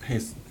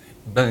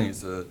Ben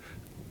is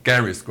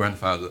Gary's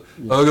grandfather,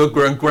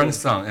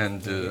 grandson,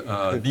 and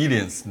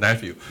Lillian's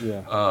nephew.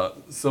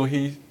 So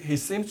he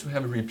seems to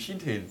have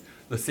repeated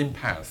the same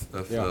path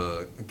of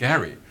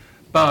Gary,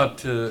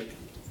 but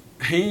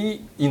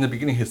he, in the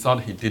beginning, he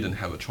thought he didn't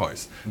have a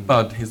choice,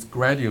 but he's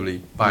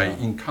gradually, by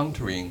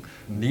encountering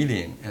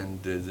Lillian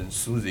and then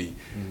Susie,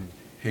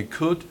 he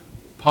could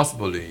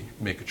possibly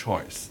make a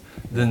choice.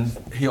 Then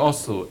he's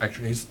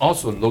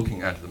also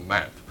looking at the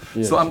map.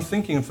 So I'm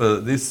thinking for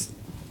this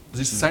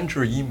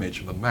central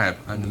image of a map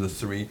and the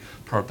 3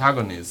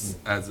 protagonists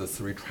as the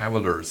 3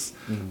 travelers,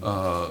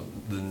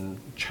 then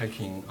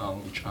checking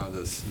on each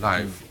other's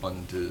life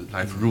and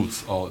life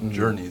routes or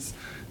journeys.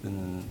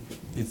 Then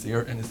is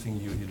there anything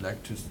you'd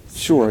like to say?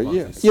 Sure, about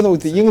this? You know,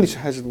 the English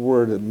has the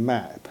word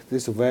map.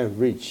 This is very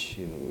rich,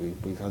 you know,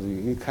 because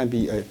it can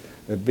be a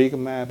big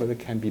map, but it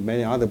can be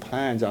many other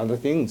plans, other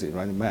things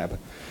around the map.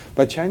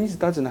 But Chinese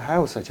doesn't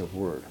have such a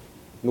word.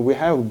 You know, we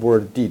have the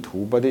word 地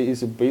图, but it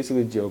is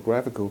basically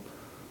geographical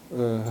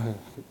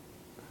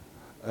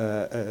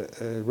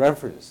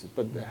reference,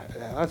 but it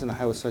doesn't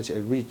have such a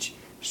rich,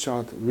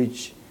 short,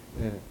 rich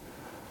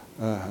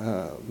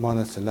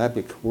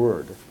monosyllabic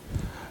word.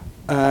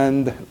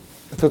 And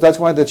so that's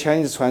why the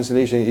Chinese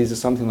translation is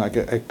something like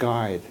a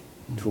guide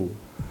to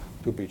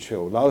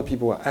betrayal. A lot of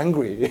people are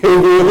angry.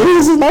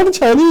 This is not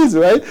Chinese,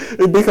 right?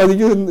 Because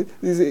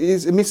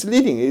it's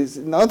misleading. It's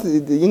not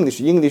the English.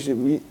 English,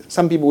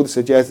 some people would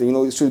suggest, you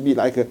know, it should be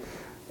like a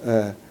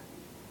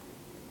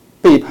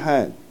背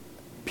叛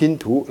拼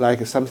图,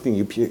 like something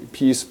you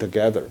piece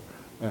together,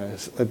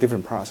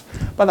 different parts.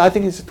 But I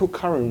think it's too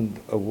current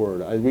a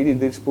word. I really,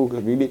 this book,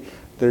 really,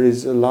 there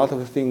is a lot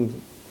of things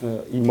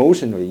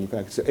emotionally, in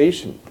fact, it's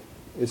Asian.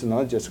 It's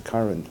not just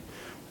current.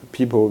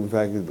 People, in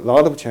fact, a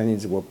lot of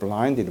Chinese were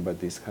blinded by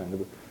this kind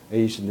of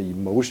Asian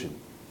emotion,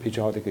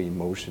 patriotic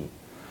emotion.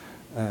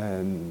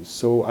 And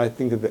so I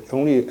think that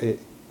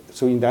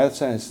so in that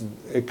sense,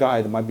 a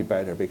guide might be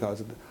better,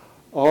 because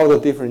all the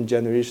different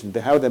generations,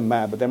 they have the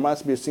map, but there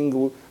must be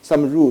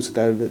some routes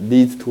that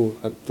lead to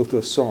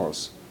the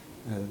source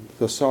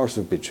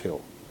of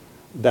betrayal.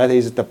 That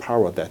is the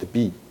power that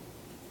be,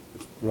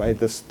 right,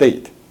 the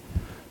state.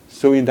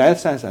 So in that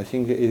sense, I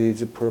think it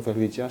is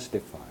perfectly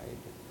justified.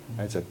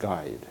 as a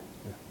guide.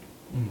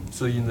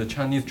 So in the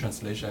Chinese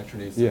translation,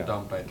 actually, it's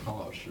done by Tang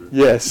Laoshi.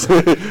 Yes.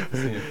 And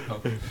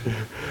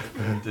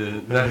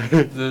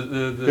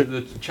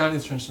the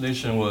Chinese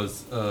translation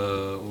was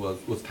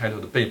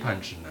titled 背叛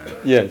指南,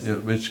 yes.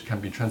 Which can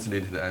be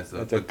translated as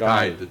a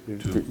guide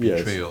to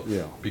betrayal,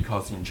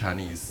 because in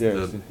Chinese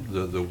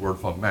the word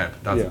for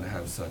map doesn't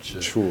have such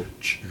a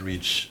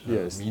rich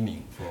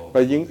meaning.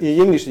 But in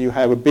English you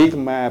have a big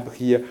map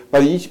here,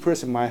 but each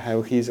person might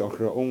have his or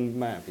her own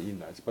map in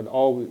that. But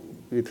all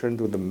return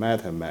to the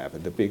meta map,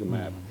 the big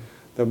map.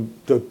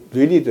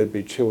 Really the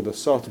betrayal, the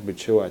source of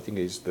betrayal, I think,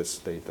 is the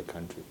state, the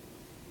country.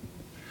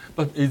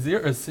 But is there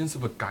a sense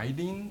of a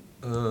guiding?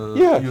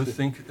 Yes. You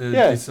think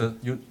yes.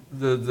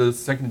 The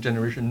second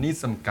generation needs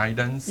some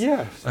guidance?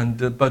 Yes. And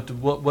but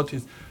what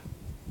is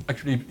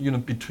actually,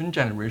 between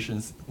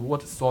generations,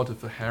 what sort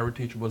of a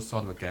heritage, what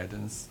sort of a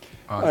guidance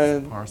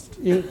are passed?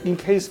 In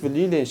case of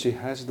Lilian, she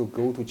has to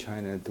go to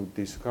China to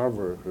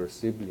discover her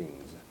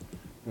siblings.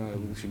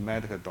 She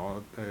met her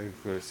daughter, her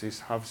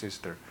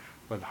half-sister,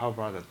 but her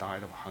brother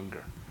died of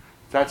hunger.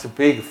 That's a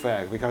big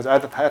fact, because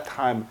at that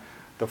time,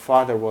 the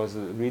father was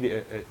really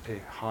a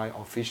high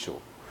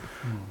official,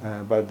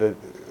 but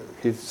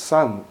his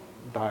son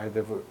died,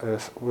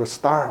 was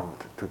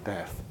starved to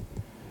death.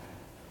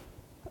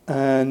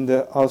 And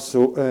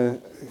also,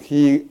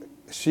 she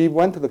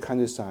went to the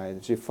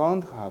countryside. She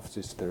found her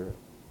half-sister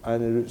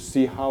and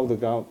see how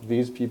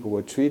these people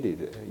were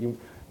treated.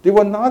 They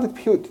were not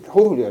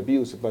totally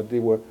abused, but they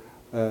were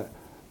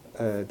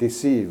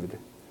deceived.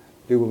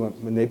 They were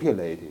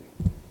manipulated.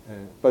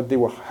 But they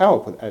were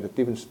helped at a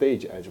different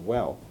stage as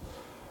well.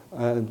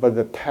 But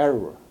the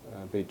terror,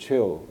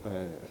 betrayal,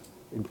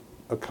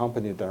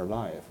 accompanied their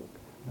life.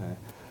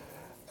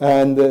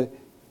 And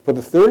for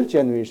the third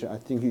generation, I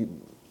think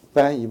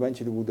Ben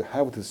eventually would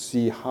have to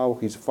see how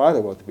his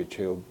father was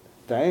betrayed.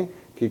 Then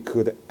he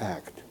could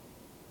act.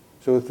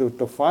 So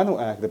the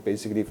final act,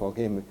 basically, for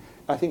him,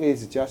 I think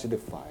it's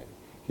justified.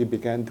 He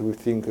began to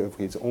think of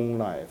his own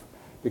life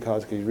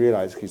because he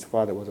realized his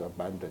father was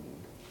abandoned,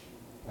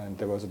 and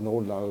there was no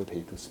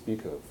loyalty to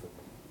speak of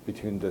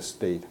between the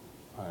state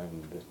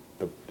and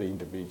the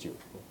individual.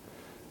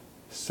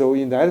 So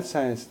in that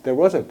sense, there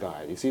was a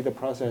guide. You see the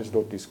process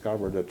to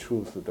discover the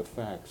truth, the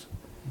facts.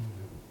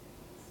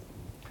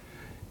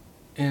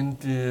 And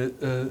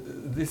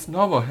this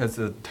novel has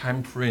a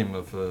time frame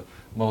of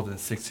more than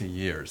 60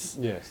 years.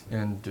 Yes.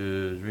 And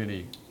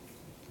really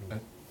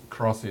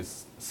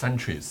crosses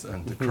centuries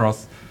and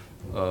cross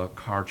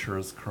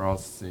cultures,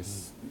 cross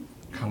these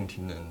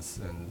continents,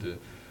 and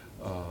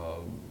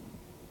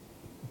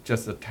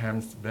just the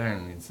time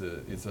span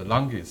is the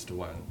longest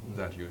one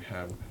that you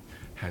have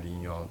had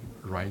in your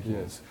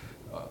writings.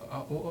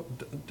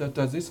 Yes.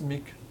 Does this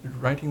make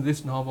writing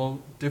this novel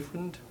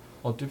different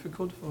or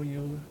difficult for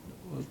you,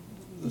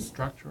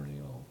 structurally?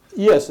 Or?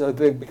 Yes,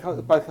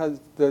 because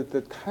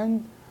the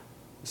time.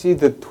 See,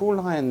 the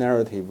two-line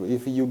narrative,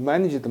 if you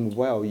manage them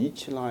well,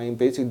 each line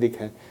basically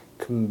can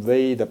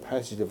convey the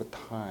passage of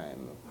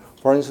time.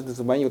 For instance,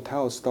 when you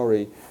tell a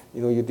story,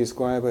 you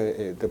describe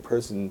the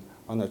person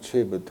on a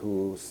trip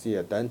to see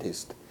a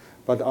dentist,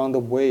 but on the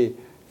way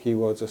he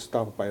was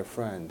stopped by a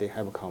friend. They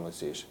have a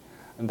conversation,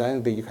 and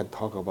then you can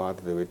talk about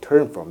the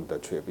return from the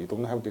trip. You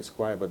don't have to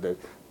describe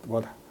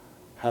what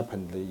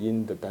happened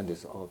in the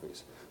dentist's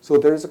office. So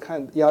there is a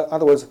kind. In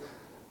other words,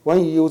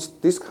 when you use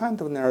this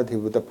kind of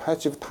narrative, the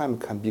passage of time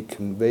can be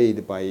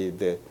conveyed by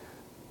the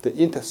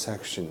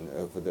intersection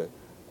of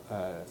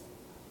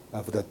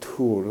the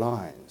two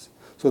lines.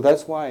 So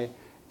that's why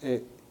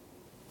I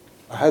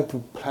had to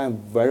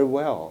plan very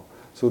well,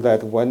 so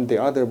that when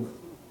the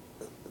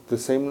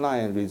same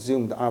line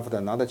resumed after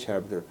another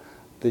chapter,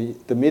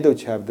 the middle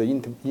chapter,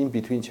 in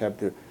between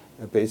chapter,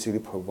 basically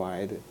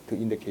provide to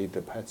indicate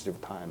the passage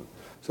of time.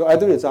 So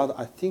as a result,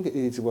 I think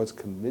it was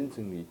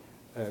convincingly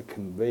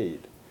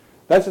conveyed.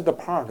 That's the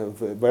part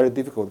of a very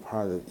difficult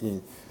part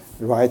in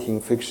writing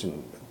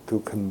fiction, to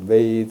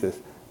convey the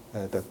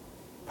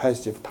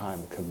passage of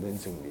time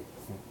convincingly.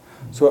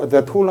 So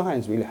the two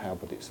lines really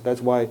help this. That's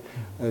why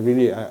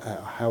really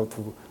I have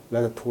to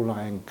let the two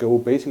lines go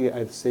basically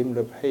at a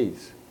similar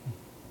pace.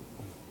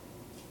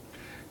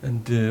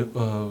 And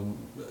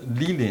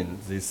Lilian,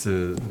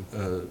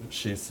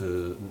 she's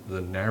the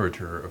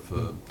narrator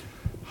of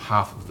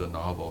half of the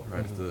novel,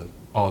 right?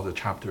 All the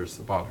chapters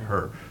about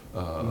her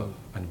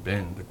and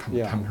Ben, the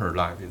contemporary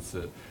life is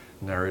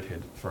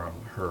narrated from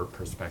her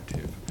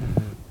perspective.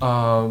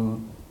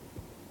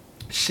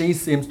 She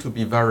seems to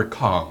be very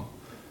calm,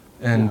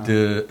 and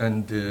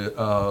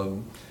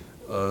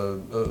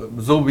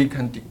though we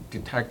can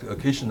detect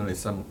occasionally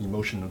some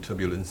emotional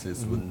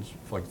turbulences when,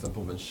 for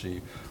example, when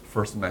she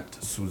first met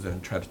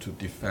Susan, tried to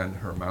defend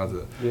her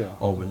mother,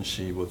 or when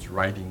she was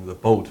riding the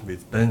boat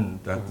with Ben,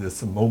 that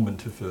there's a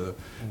moment of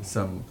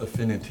some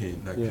affinity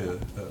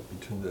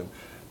between them.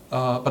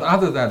 But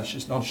other than that,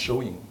 she's not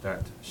showing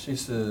that.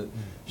 She's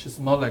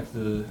more like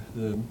the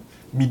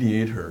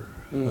mediator,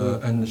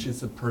 and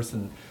she's a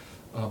person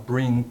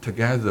bring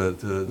together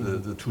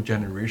the two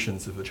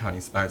generations of the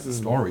Chinese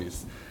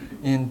stories.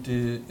 And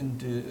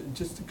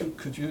just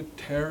could you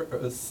tell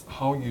us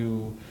how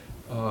you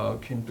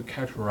came to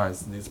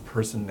characterize this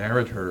person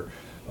narrator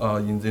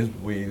in this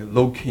way,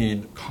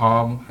 low-key,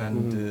 calm,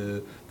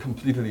 and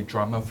completely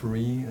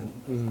drama-free,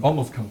 and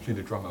almost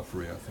completely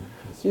drama-free, I think.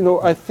 You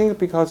know, I think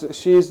because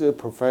she's a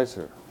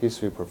professor,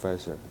 history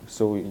professor,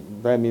 so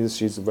that means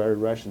she's very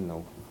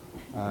rational.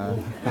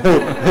 You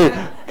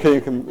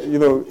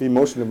know,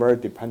 emotionally very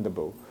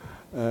dependable.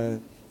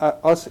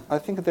 I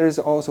think there is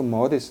also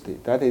modesty.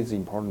 That is the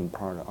important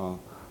part on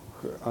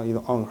her, you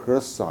know, on her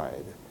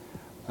side,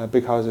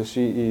 because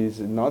she is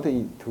not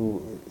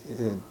to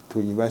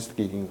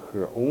investigating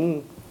her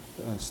own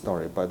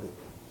story, but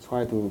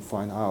try to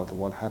find out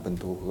what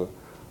happened to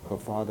her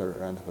father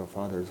and her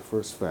father's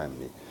first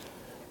family.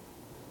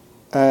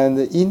 And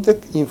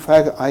in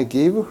fact, I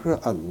gave her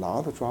a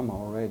lot of drama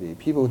already.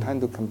 People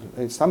tend to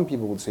complain. Some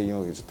people would say, you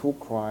know, it's too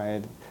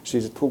quiet.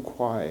 She's too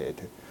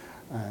quiet.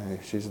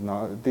 She's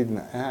not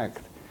didn't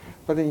act.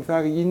 But in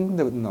fact, in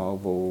the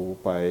novel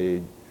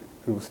by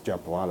Ruth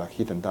Jabwala,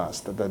 Hidden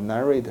Dust, the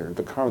narrator,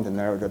 the current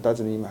narrator,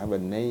 doesn't even have a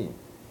name.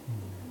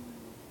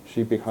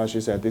 Because she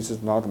said, this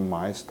is not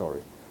my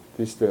story.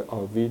 This is the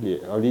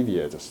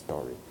Olivia's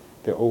story,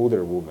 the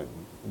older woman,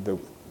 the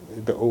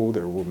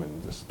older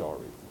woman's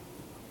story.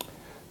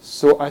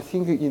 So I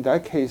think in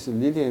that case,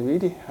 Lillian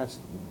really has,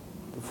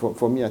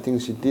 for me, I think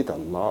she did a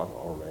lot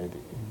already.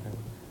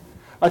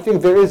 I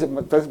think there is, in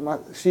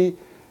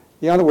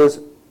other words,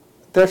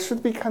 there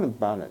should be kind of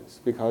balance,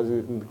 because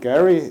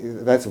Gary,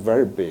 that's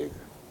very big.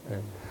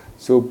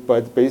 So,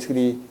 but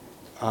basically,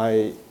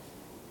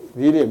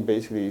 Lillian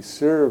basically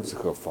serves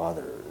her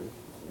father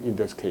in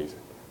this case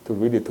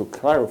to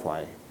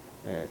clarify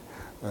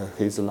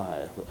his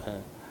life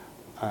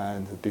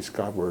and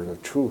discover the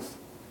truth.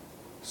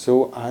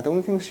 So I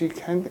don't think she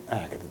can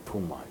act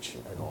too much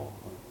at all.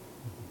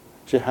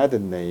 She had a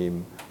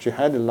name. She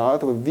had a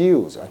lot of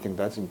views. I think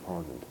that's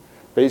important.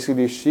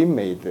 Basically, she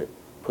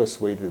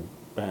persuaded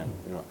Ben,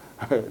 you know,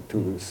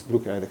 to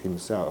look at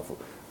himself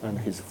and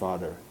his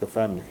father, the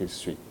family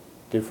history,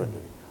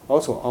 differently.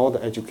 Also, all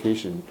the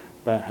education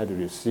Ben had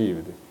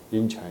received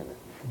in China.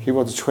 He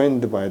was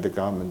trained by the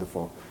government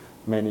for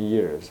many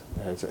years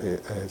as a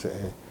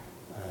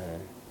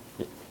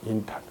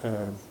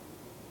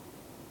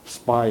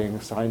spying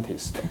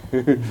scientist. I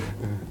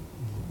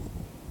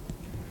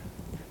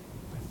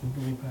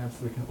think perhaps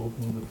we can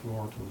open the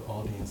floor to the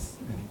audience.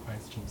 Any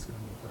questions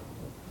coming from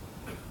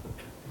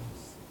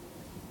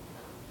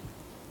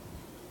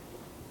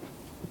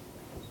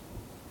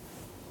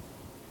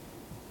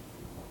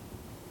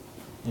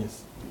the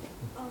yes.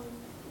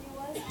 You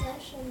once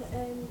mentioned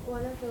in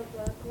one of the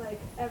books, like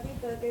every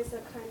book is a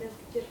kind of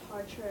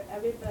departure,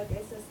 every book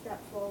is a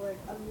step forward,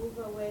 a move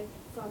away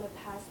from the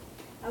past.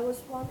 I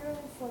was wondering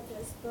for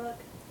this book,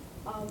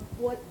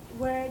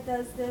 where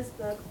does this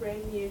book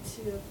bring you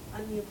to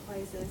new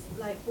places?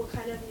 Like, what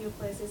kind of new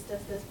places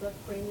does this book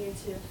bring you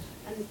to?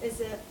 And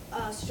is it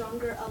a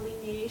stronger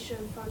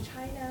alienation from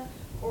China,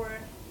 or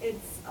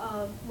it's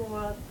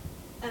more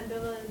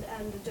ambivalent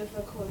and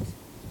difficult,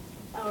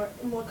 or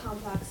more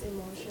complex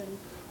emotion?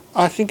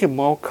 I think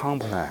more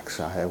complex,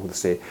 I would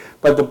say.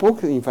 But the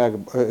book, in fact,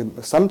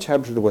 some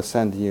chapters were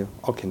sent in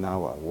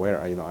Okinawa, where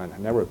I've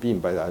never been,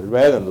 but I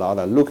read a lot.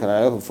 I looked at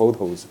a lot of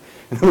photos,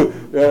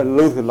 looked at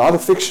a lot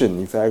of fiction,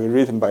 in fact,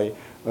 written by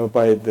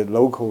the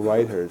local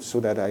writers,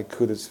 so that I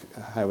could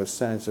have a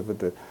sense of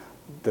the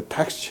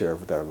texture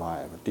of their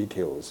life,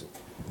 details.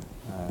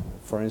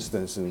 For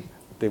instance,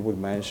 they would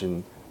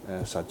mention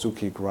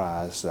Satsuki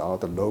grass, all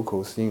the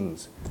local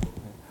things.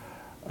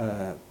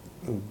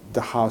 The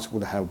house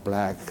would have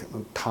black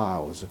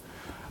tiles.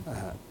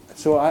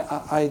 So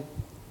I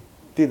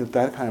did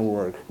that kind of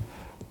work.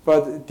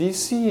 But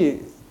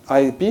DC,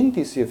 I've been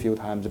DC a few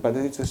times, but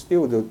it's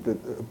still the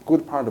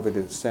good part of it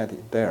is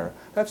set there.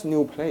 That's a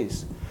new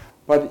place.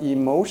 But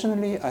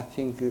emotionally, I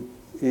think it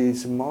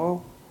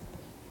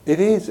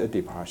is a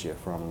departure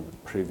from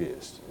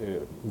previous.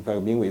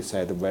 Mingwei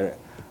said very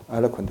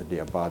eloquently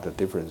about the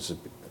difference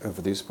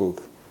of this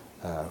book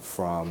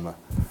from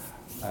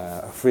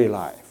Free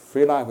Life.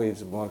 Free Life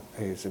is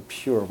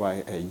pure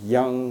by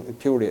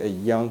purely a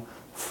young,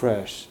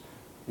 fresh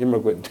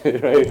immigrant,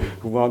 right,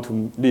 who want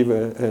to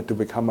live to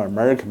become an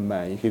American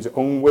man in his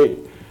own way,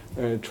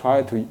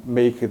 try to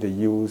make the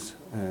use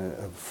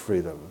of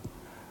freedom,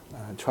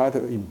 try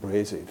to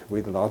embrace it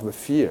with a lot of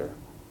fear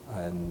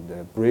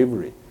and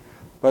bravery.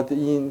 But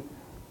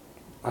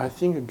I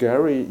think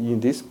Gary in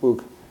this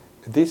book,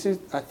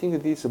 I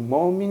think this is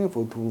more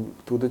meaningful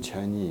to the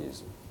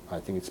Chinese. I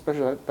think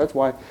especially that's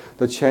why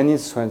the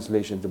Chinese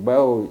translation is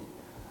well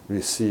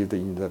received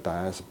in the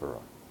diaspora,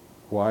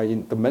 while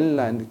in the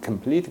mainland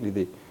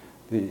completely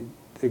they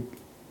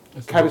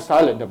kept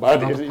silent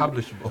about it.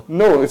 Publishable.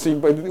 No,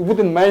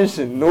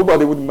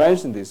 nobody would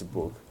mention this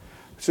book.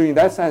 So in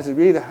that sense,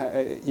 really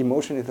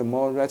emotionally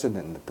more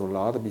resonant to a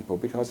lot of people,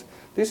 because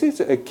this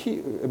is a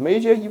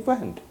major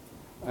event,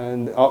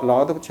 and a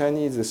lot of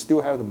Chinese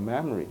still have the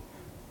memory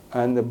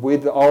And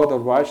with all the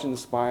Russian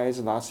spies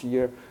last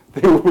year,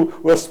 they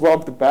were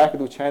swapped back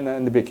to China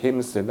and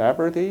became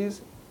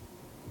celebrities.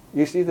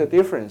 You see the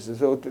difference.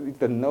 So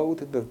the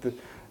note,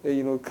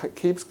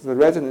 keeps the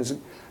resonance,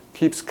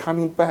 keeps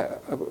coming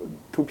back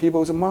to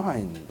people's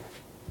mind.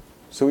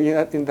 So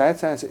in that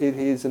sense, it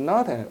is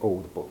not an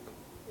old book.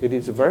 It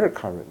is very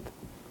current.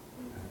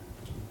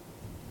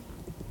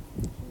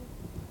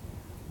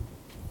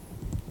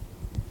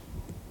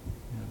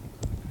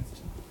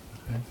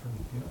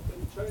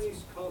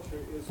 Chinese culture,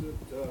 is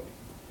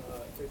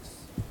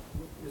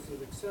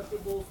it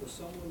acceptable for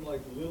someone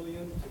like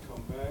Lillian to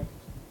come back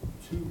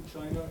to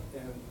China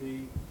and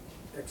be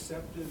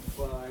accepted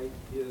by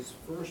his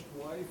first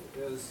wife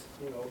as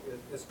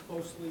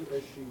closely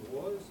as she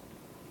was?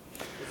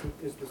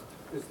 Is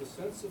the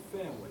sense of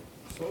family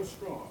so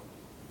strong?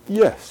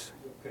 Yes.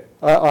 Okay.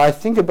 I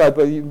think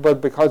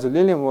but because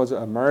Lillian was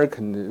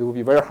American, it would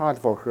be very hard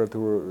for her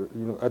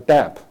to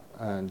adapt.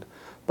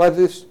 But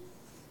this.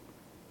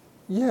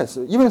 Yes,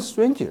 even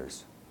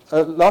strangers.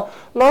 A lot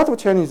of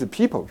Chinese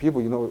people,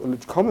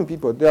 common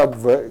people, a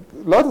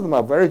lot of them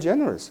are very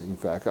generous. In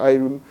fact,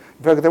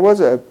 there was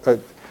a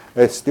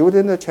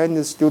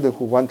Chinese student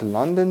who went to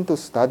London to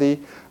study,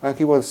 and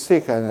he was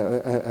sick,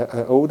 and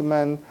an old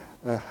man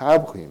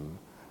helped him,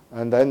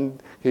 and then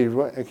he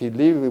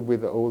lived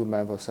with the old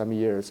man for some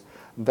years.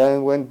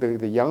 Then when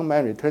the young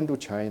man returned to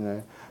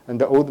China,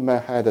 and the old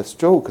man had a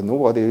stroke,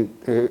 nobody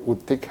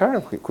could take care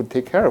of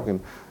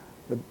him.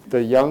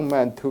 The young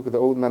man took the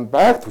old man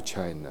back to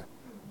China,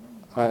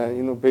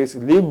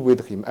 basically lived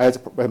with him as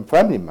a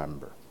family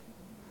member.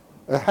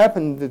 It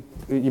happened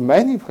in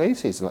many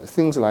places.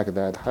 Things like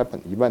that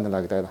happened. Events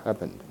like that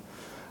happened,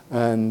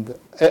 and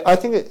I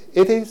think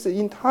it is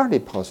entirely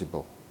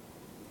possible.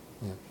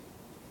 Yeah.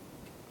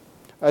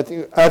 I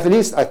think at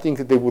least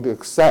they would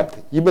accept,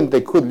 even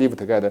they could live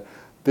together.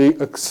 They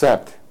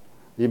accept,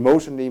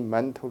 emotionally,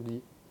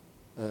 mentally,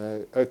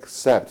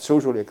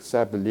 socially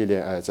accept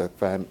Lillian as a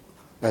family.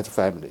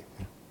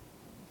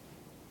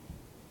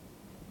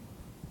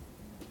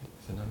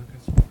 Another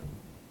question?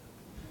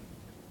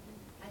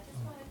 I just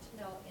wanted to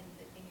know in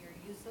your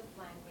use of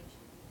language,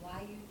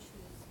 why you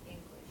choose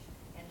English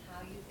and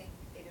how you think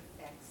it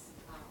affects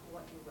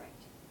what you write.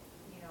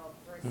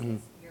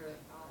 Versus your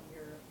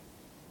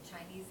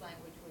Chinese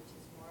language, which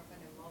is more of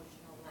an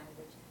emotional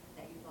language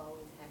that you've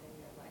always had in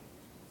your life.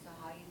 So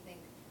how you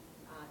think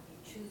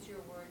you choose your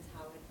words,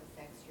 how it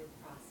affects your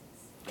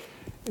process.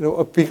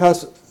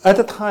 Because at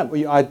the time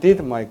I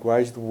did my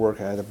graduate work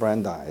at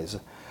Brandeis,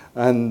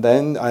 and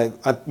then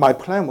my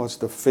plan was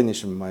to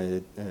finish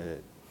my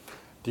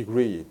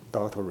degree,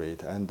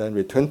 doctorate, and then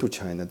return to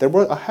China.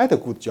 I had a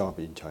good job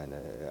in China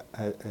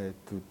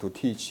to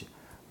teach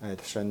at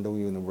Shandong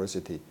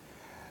University.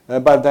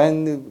 But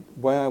then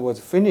when I was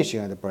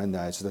finishing at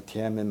Brandeis, the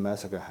Tiananmen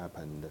massacre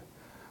happened,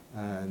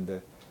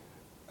 and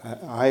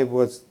I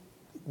was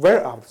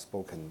very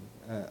outspoken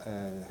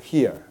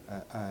here,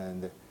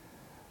 and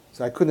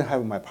so I couldn't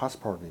have my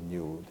passport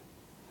renewed.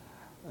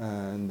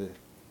 And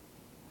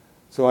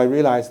so I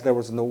realized there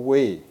was no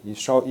way.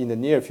 In the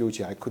near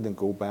future, I couldn't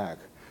go back.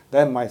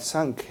 Then my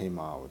son came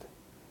out.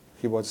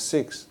 He was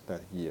 6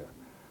 that year.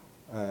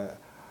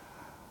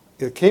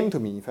 It came to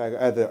me, in fact,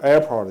 at the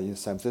airport in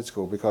San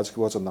Francisco, because he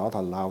was not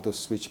allowed to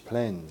switch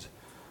planes.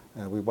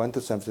 We went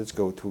to San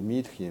Francisco to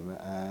meet him,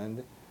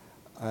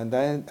 and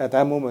then at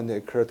that moment it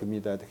occurred to me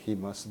that he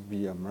must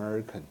be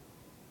American.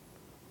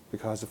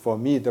 Because for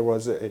me, there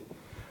was at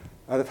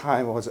the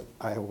time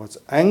I was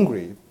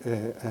angry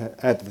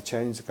at the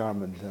Chinese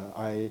government.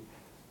 I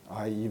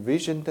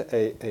envisioned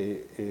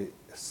a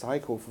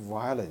cycle of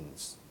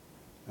violence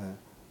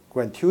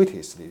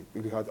gratuitously,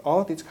 because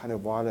all this kind of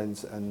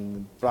violence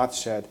and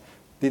bloodshed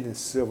didn't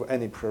serve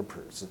any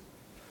purpose.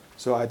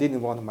 So I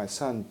didn't want my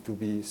son to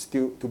be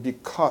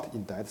caught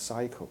in that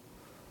cycle.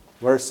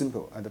 Very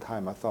simple. At the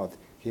time, I thought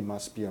he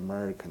must be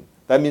American.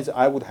 That means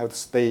I would have to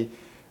stay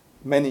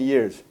many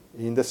years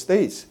in the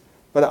States.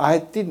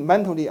 But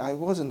mentally, I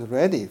wasn't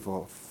ready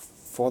for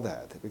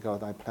that,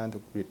 because I planned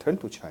to return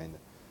to China.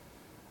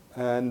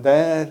 And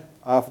then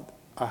after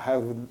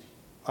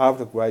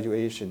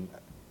graduation,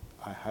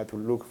 I had to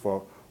look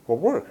for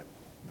work.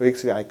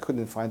 Basically, I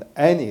couldn't find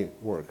any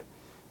work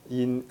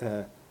in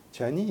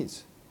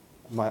Chinese.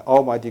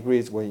 All my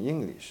degrees were in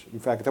English. In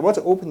fact, there was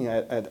an opening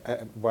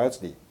at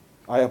Wellesley.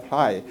 I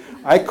applied.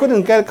 I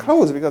couldn't get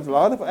close because a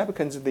lot of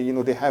applicants, they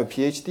have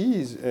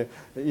PhDs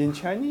in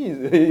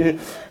Chinese.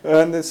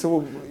 And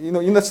so,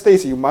 in the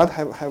States, you might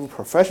have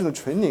professional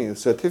training,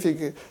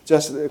 certificate,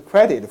 just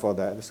credit for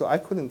that. So I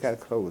couldn't get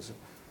close.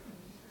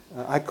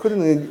 I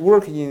couldn't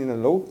work in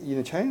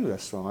a Chinese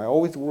restaurant. I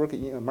always work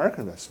in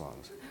American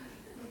restaurants.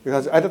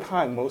 Because at the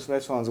time, most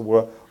restaurants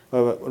were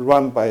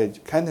run by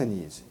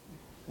Cantonese.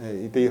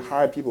 They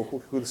hire people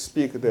who could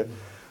speak the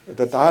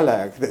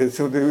dialect,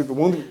 so they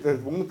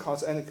won't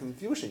cause any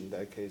confusion in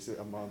that case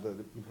among the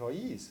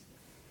employees.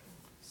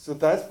 So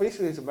that's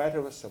basically a matter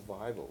of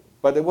survival.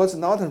 But it was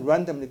not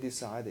randomly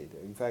decided.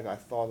 In fact, I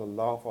thought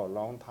for a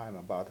long time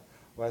about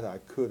whether I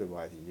could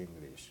write in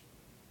English.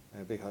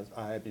 because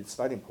I had been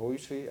studying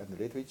poetry and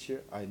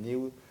literature. I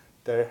knew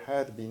there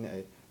had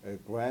been a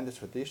grand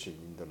tradition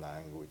in the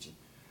language,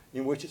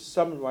 in which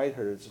some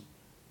writers,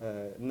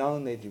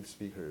 non-native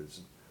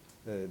speakers,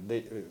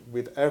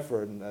 with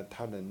effort and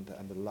talent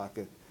and luck,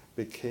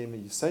 became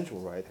essential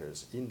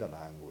writers in the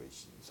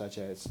language, such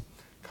as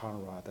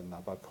Conrad and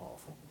Nabokov.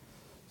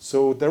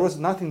 So there was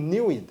nothing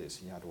new in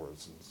this, in other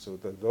words. So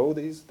the road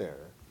is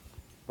there,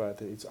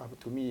 but it's up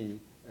to me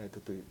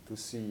to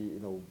see,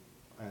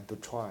 and to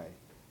try,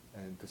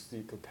 and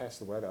to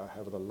test whether I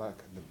have the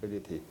luck and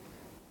ability.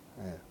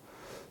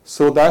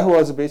 So that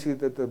was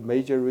basically the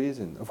major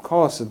reason. Of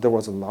course, there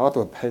was a lot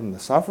of pain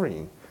and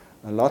suffering,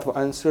 a lot of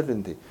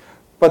uncertainty.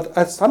 But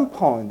at some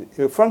point,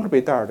 Frank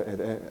Bedard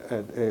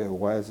at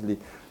Wellesley,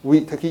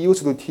 he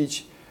used to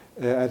teach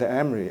at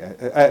Emory,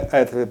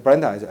 at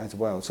Brandeis as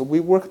well. So we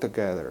worked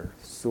together.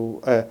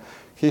 So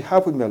he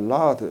helped me a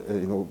lot,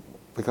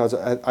 because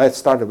I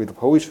started with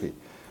poetry.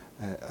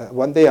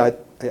 One day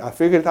I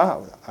figured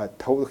out, I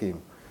told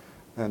him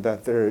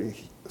that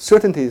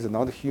certainty is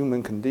not a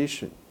human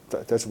condition.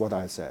 That's what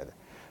I said.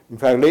 In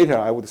fact, later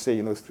I would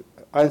say,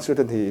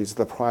 uncertainty is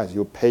the price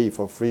you pay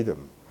for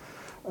freedom.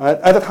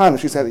 At the time,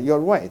 she said, "You're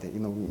right.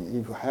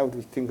 You have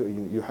to think.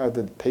 You have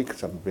to take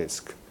some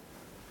risk."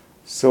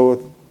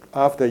 So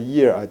after a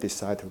year, I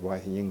decided to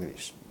write in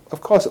English. Of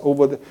course,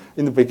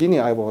 in the beginning,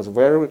 I was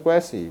very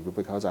aggressive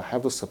because I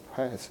have to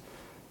suppress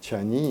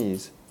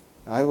Chinese.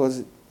 I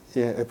was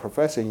a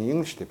professor in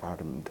English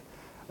department.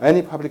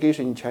 Any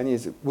publication in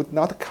Chinese would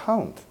not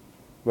count.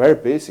 Very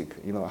basic.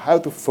 I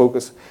have to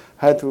focus.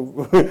 Had to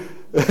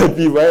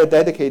be very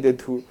dedicated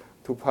to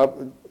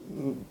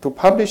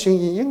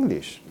publishing in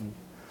English.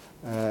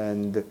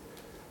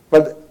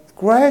 But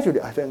gradually,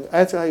 I think,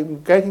 as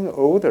I'm getting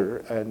older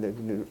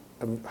and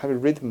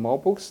having written more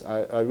books,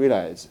 I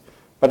realize.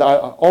 But I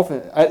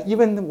often,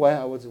 even when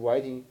I was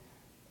writing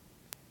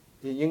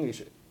in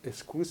English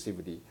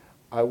exclusively,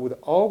 I would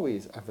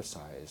always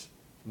emphasize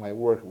my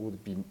work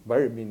would be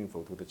very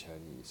meaningful to the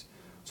Chinese.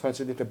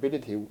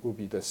 Translatability would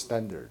be the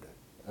standard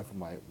of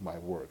my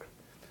work.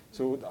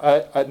 So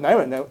I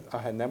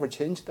had never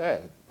changed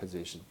that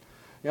position.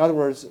 In other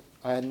words,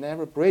 I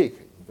never break.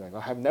 In fact,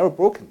 I have never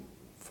broken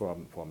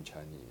from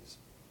Chinese.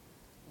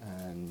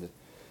 And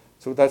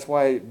so that's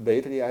why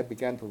lately I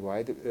began to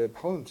write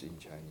poems in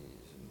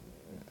Chinese.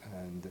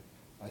 And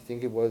I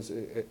think it was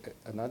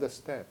another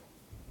step.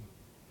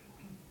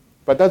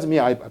 But doesn't mean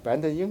I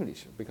abandoned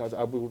English, because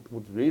I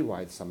would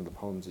rewrite some of the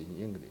poems in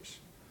English.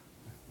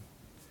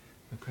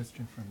 A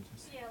question from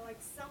this. Yeah, like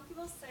some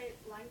people say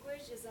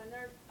language is a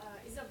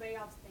way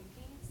of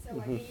thinking. So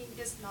like in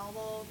this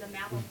novel, The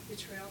Map of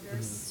Betrayal,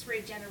 there's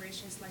three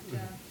generations, like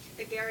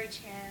the Gary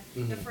Chan,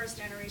 the first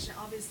generation,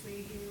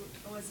 obviously he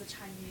was a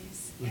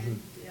Chinese,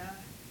 and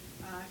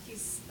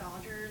his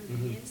daughter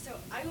Lin. So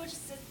I was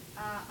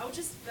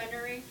just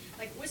wondering,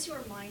 like, what's your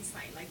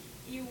mindset? Like,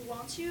 you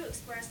want to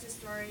express the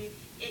story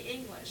in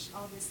English,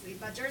 obviously,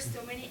 but there's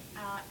so many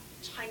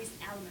Chinese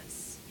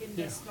elements in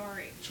the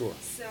story. Sure.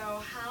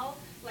 So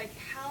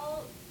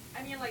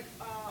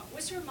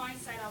what's your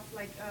mindset of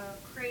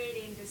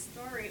creating this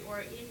story,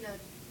 or in a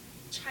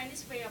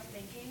Chinese way of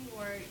thinking,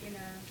 or in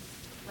a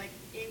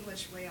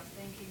English way of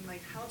thinking?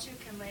 Like, how to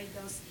convey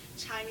those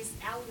Chinese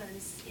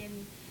elements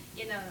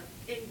in a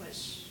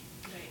English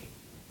way?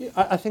 Yeah,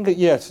 I think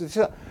yes.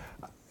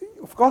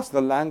 Of course,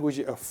 the language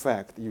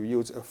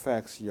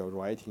affects your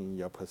writing,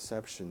 your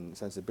perception,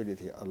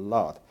 sensibility a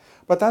lot.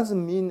 But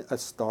doesn't mean a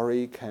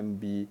story cannot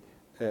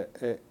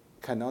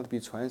be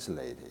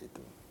translated,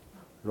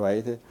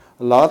 right? A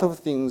lot of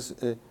things.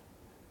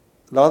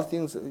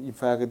 In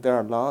fact, there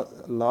are a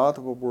lot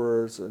of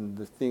words and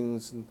the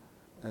things,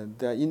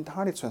 they're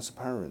entirely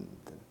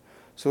transparent.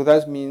 So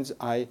that means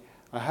I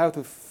have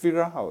to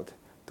figure out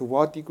to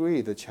what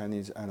degree the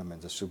Chinese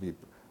elements should be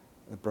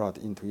brought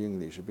into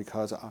English,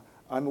 because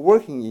I'm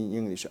working in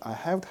English. I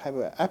have to have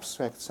an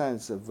abstract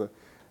sense of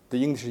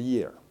the English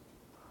year,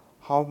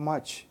 how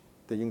much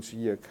the English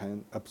year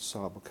can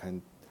absorb,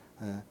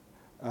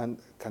 and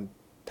can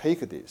take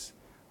this.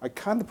 I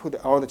can't put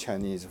all the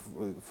Chinese,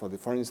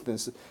 for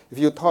instance, if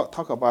you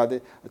talk about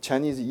a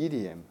Chinese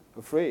idiom,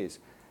 a phrase,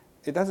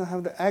 it doesn't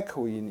have the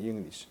echo in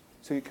English,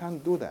 so you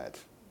can't do that,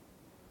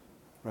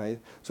 right?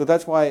 So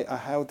that's why I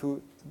have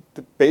to,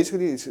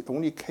 basically it's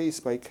only case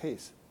by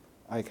case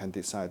I can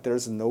decide.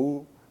 There's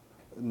no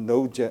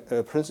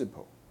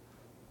principle.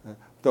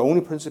 The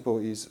only principle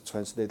is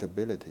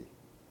translatability.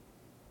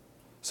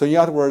 So in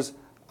other words,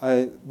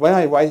 when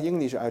I write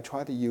English, I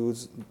try to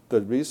use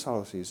the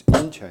resources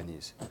in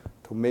Chinese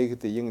to make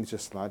the English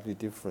slightly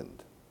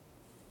different.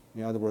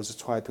 In other words,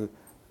 try to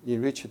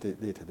enrich it a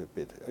little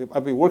bit.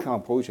 I've been working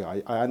on poetry.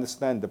 I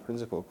understand the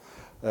principle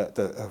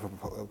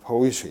of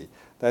poetry.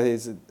 That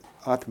is,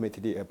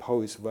 ultimately, a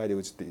poet's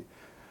value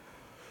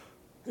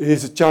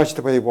is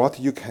judged by what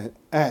you can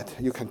add,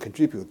 you can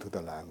contribute to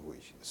the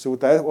language. So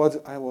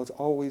I was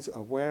always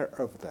aware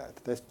of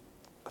that.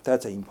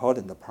 That's an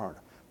important part.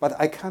 But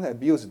I can't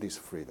abuse this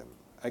freedom.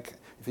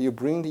 If you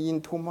bring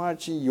in too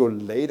much, you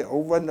laid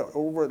over and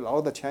over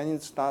all the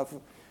Chinese stuff,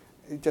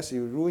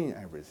 you ruin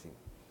everything.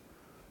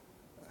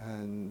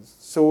 And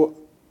so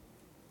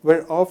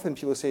very often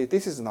people say,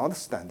 this is not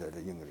standard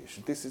English.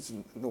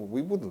 No,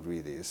 we wouldn't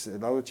read this. A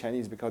lot of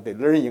Chinese, because they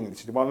learn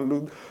English, they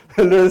want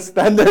to learn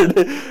standard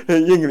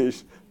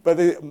English. But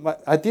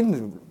I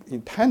didn't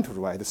intend to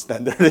write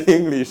standard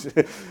English.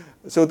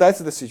 So that's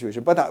the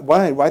situation. But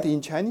when I write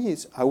in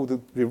Chinese, I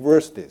would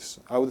reverse this.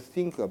 I would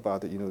think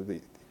about,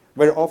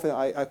 very often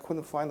I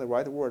couldn't find the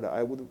right word.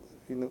 I would,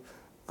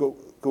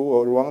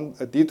 go around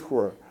a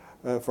detour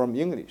from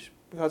English,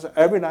 because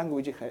every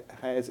language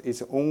has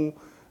its own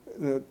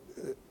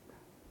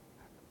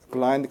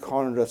blind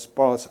corner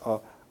spots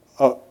or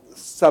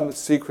some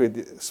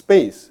secret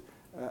space.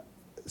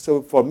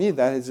 So for me,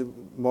 that is a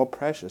more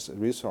precious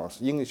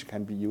resource. English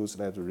can be used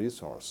as a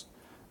resource.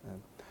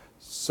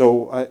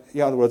 So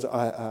in other words,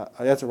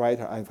 as a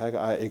writer, in fact,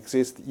 I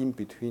exist in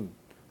between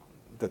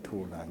the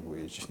two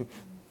languages. Thank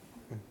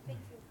you.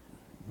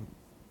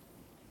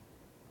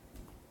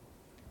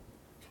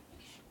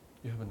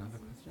 You have another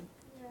question?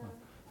 Yeah,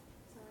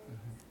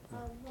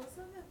 sorry. Most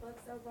of the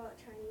books are about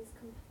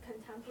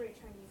contemporary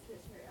Chinese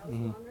history. I was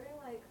wondering,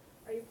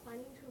 are you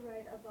planning to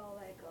write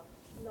about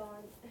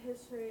long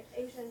history,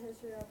 Asian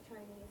history of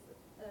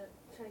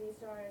Chinese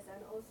stories, and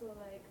also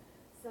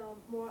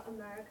some more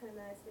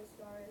Americanized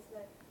stories?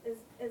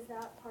 Is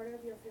that part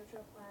of your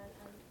future plan,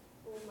 and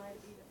what might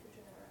be the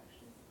future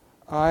direction?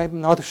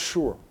 I'm not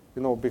sure,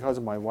 because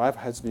my wife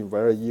has been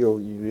very ill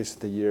in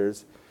recent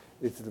years.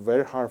 It's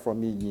very hard for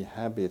me to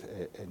inhabit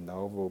a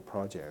novel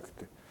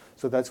project.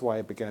 So that's why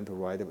I began to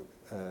write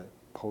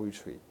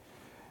poetry.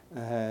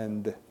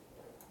 And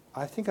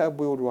I think I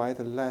will write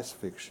less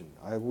fiction.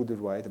 I would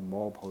write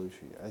more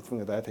poetry. I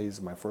think that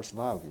is my first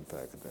love, in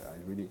fact.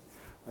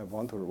 I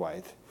want to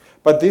write.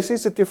 But this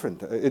is a different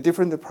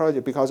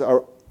project, because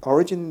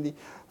originally,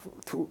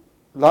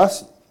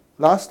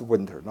 last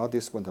winter, not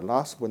this winter,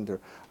 last winter,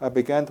 I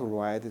began to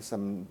write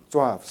some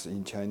drafts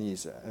in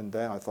Chinese, and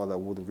then I thought I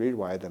would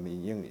rewrite them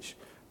in English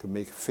to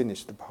make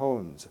finished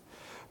poems.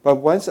 But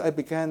once I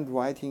began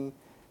writing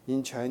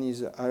in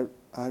Chinese, I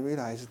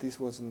realized this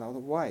was not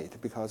right,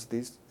 because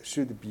these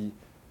should be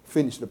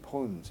finished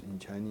poems in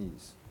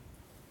Chinese.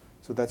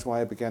 So that's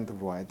why I began to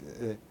write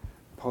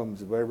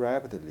poems very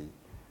rapidly.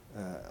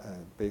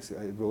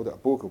 Basically, I wrote a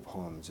book of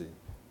poems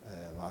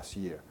last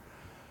year.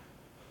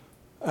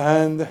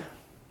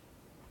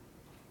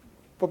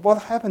 But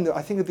what happened,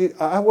 I think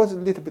I was a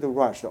little bit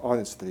rushed,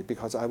 honestly,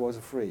 because I was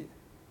afraid,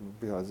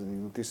 because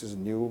this is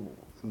new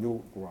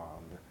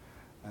ground.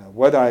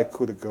 Whether I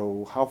could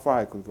go, how far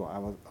I could go,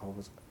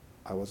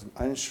 I was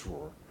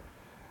unsure.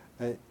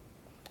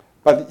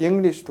 But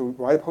English, to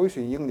write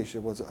poetry in English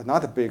was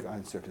another big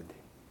uncertainty,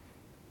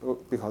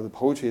 because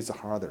poetry is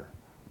harder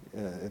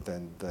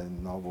than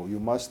novel.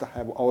 You must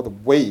have all the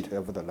weight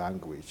of the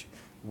language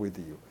with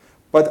you.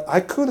 But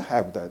I could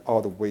have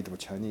all the weight of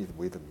Chinese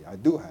with me. I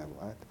do have.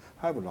 I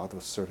have a lot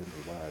of certainty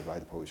when I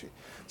write poetry.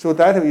 So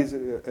that is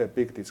a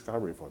big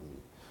discovery for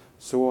me.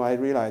 So I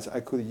realized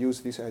I could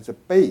use this as a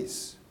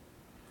base,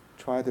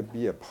 try to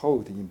be a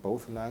poet in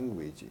both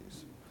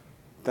languages.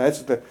 You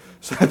have to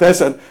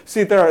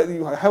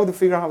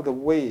figure out the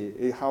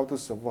way, how to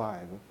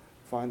survive,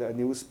 find a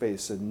new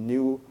space, a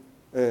new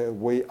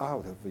way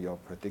out of your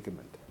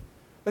predicament.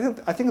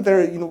 I think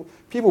there,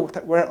 people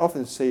very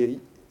often say,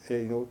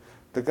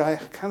 the guy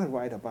can't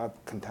write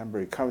about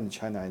contemporary current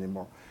China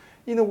anymore.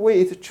 In a way,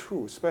 it's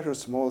true, especially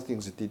small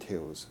things,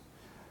 details.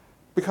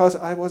 Because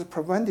I was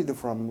prevented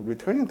from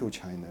returning to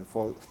China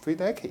for 3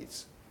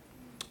 decades.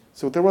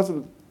 So there was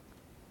a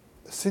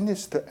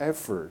sinister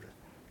effort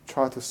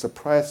try to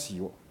suppress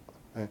you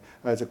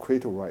as a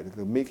creative writer,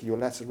 to make you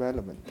less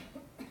relevant.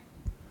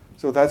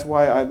 So that's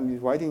why I'm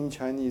writing in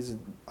Chinese.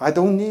 I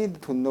don't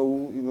need to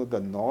know, the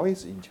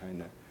noise in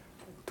China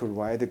to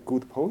write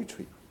good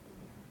poetry.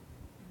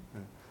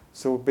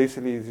 So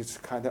basically, it's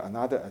kind of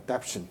another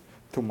adaptation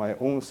to my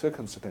own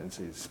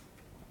circumstances.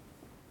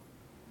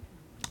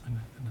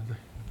 Another. Did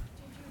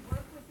you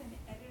work with an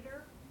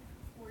editor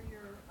for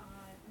your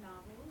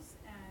novels?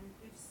 And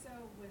if so,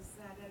 was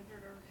that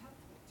editor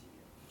helpful to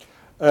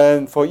you?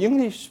 And for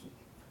English,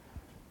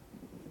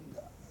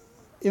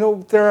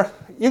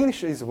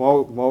 English is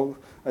more.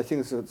 I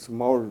think it's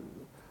more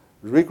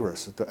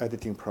rigorous, the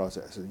editing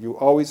process. You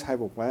always have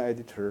one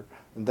editor,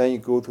 and then you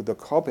go to the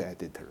copy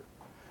editor.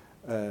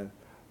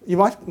 In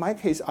my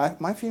case,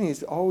 my feeling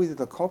is always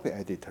the copy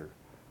editor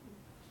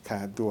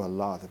can do a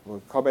lot. The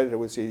copy editor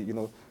will say,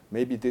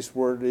 maybe this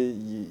word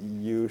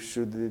you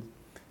should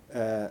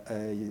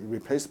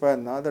replace by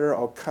another,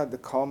 or cut the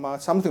comma,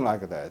 something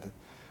like that.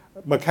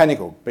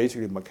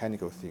 Basically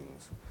mechanical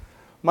things.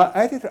 My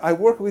editor, I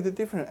work with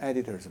different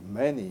editors,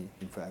 many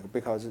in fact,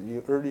 because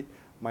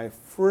my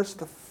first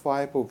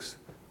 5 books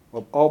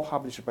were all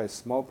published by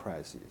small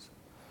presses.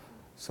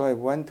 So I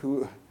worked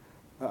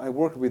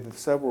with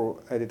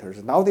several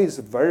editors. Nowadays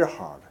it's very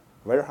hard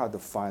to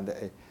find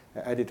an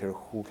editor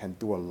who can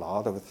do a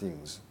lot of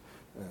things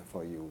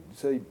for you.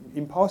 It's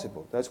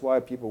impossible. That's why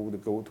people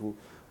would go to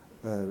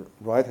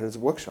writers'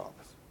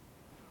 workshops.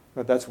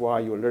 But that's why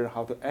you learn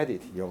how to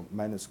edit your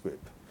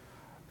manuscript.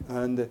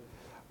 And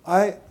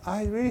I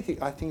really think,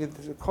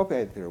 the copy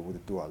editor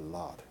would do a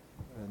lot,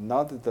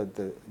 not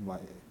my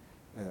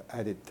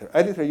editor.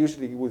 Editor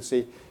usually would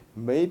say,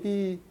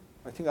 maybe,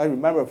 I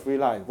remember Free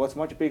Light was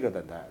much bigger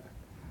than that.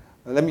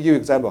 Let me give you an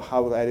example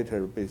how the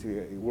editor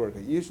basically works.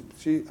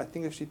 I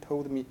think she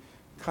told me,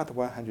 cut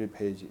 100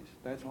 pages,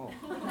 that's all.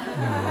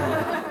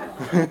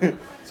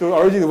 So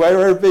originally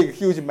very big,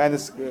 huge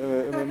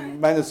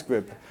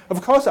manuscript.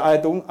 Of course,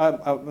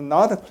 I'm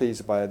not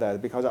pleased by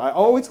that because I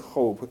always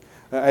hope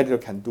the editor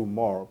can do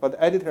more. But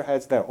the editor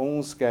has their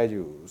own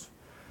schedules.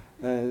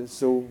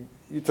 So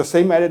the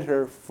same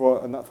editor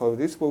for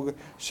this book,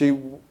 she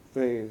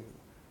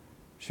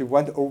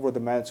went over the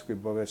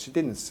manuscript, but she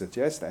didn't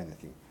suggest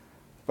anything.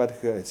 But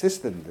her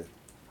assistant,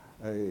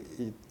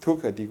 he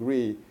took a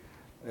degree,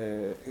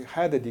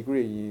 had a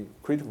degree in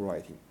critical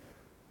writing.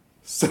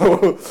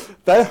 So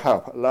that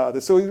helped a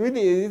lot. So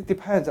it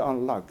depends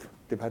on luck.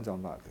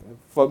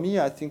 For me,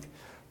 I think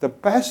the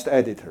best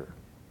editor,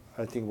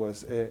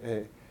 was,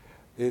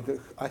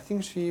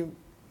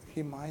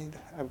 he might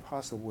have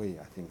passed away,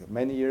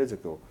 many years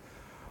ago.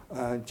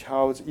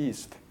 Charles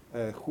East,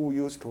 who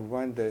used to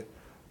run the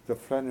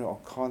Flannery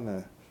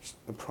O'Connor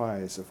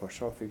Prize for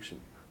short fiction.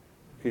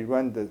 He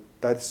ran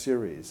that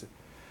series.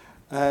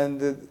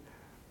 And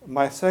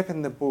my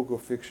second book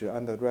of fiction,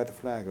 Under Red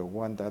Flag,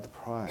 won that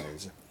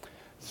prize.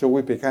 So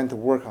we began to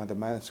work on the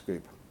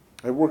manuscript.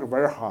 I worked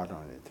very hard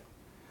on it.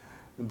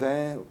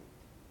 Then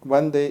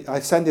one day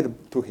I sent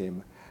it to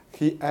him.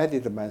 He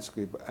edited the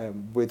manuscript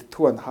with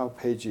 2.5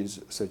 pages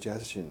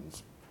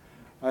suggestions.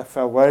 I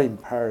felt very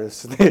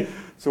embarrassed.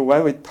 So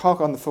when we talked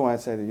on the phone, I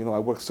said, I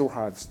worked so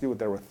hard, still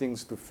there were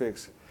things to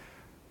fix.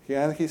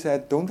 And he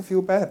said, don't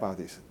feel bad about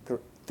this.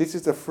 This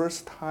is the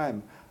first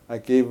time I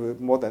gave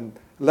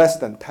less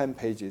than 10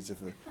 pages of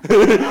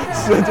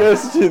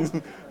suggestions.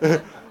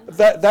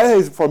 That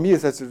is, for me,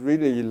 that's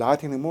really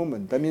enlightening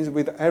moment. That means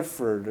with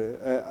effort,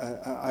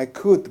 I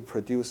could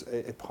produce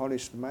a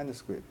polished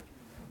manuscript.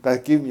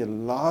 That gave me a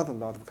lot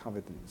of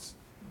confidence.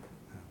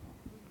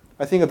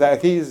 I think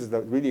that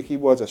he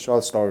was a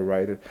short story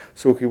writer,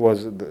 so he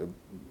was the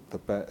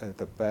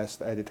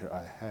best editor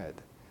I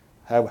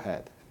have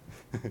had.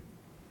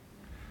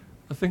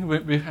 I think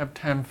we have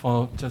time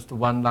for just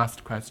one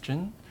last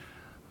question.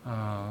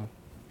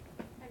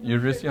 You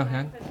raise your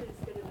hand.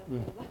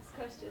 Last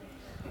question.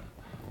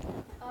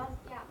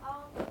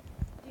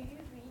 Do you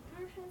read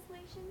your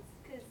translations?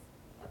 Because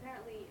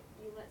apparently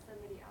you let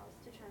somebody else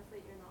to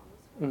translate your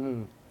novels.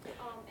 Mm-hmm.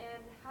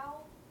 And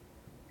how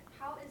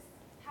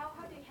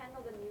do you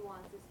handle the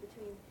nuances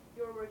between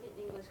your work in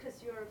English,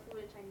 because you're a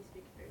fluent Chinese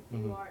speaker,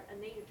 you are a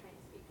native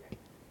Chinese speaker.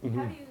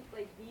 How do you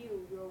view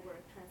your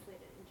work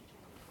translated into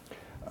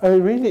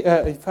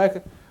Chinese? In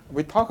fact,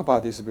 we talked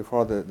about this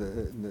before the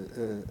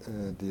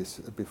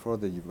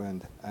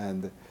event,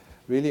 and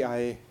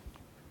really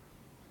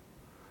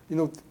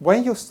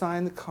when you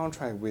sign a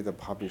contract with a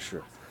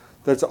publisher,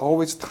 there's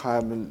always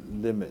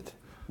time limit.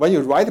 When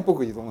you write a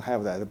book, you don't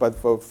have that, but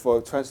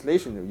for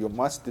translation, you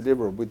must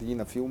deliver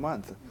within a few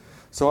months.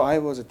 So I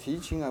was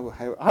teaching, I would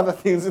have other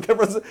things, it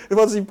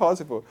was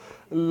impossible.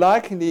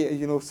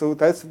 Luckily, so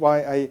that's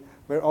why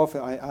very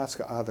often I ask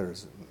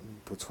others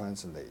to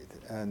translate.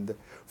 And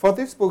for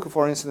this book,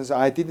 for instance,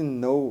 I didn't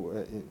know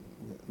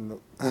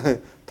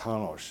Tang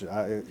Laoshi,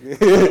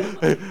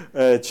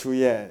 Qiu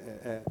Yan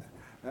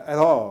at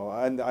all.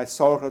 And I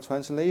saw her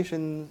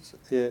translations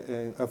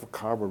of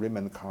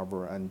Raymond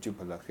Carver and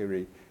Jupiter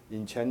Lahiri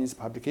in Chinese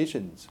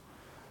publications.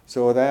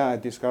 So then I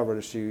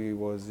discovered she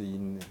was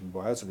in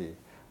Wellesley.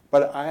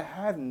 But I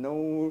had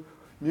no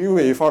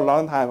Mingwei for a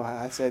long time.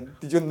 I said,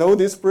 did you know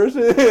this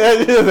person?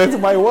 That's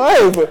my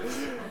wife.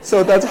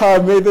 So that's how I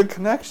made the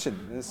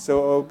connection.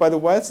 So, but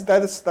once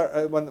that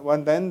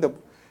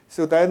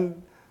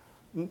then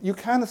you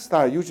can't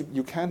start.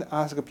 You can't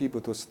ask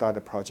people to start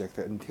a project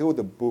until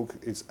the book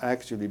is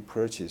actually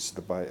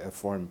purchased by a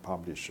foreign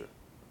publisher,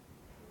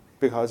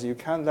 because you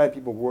can't let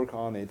people work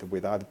on it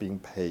without being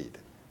paid.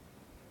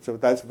 So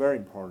that's very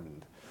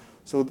important.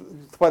 So,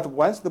 but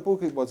once the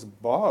book was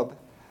bought,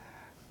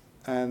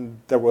 and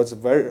there was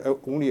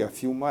only a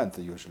few months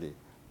usually.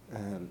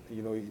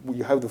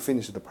 You have to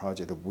finish the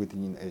project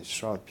within a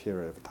short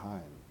period of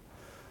time.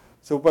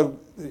 So, but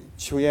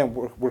Qiu Yan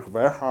worked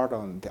very hard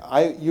on it.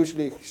 I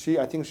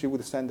think she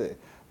would send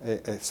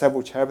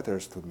several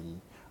chapters to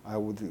me. I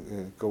would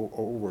go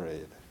over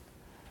it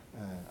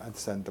and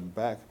send them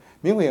back.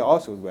 Mingwei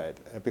also read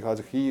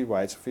because he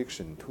writes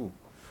fiction too.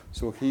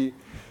 So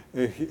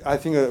I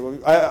think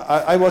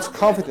I was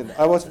confident.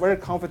 I was very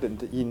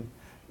confident in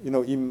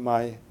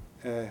my.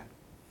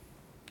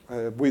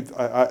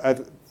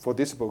 For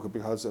this book,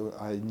 because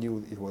I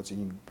knew it was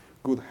in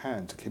good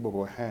hands,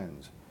 capable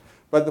hands.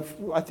 But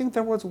I think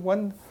there was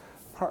one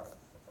part.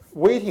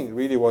 Waiting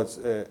really was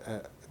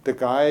the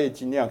guy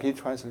Jin Liang. He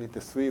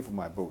translated 3 of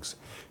my books.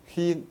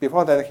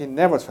 Before that he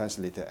never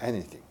translated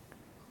anything.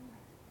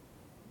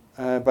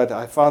 But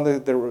I found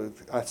that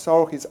I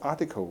saw his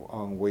article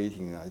on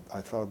waiting.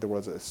 I thought there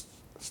was a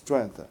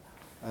strength.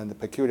 and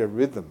peculiar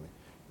rhythm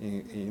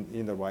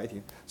in the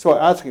writing. So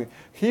I asked him.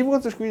 He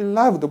was really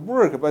loved the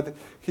work, but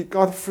he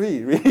got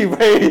free really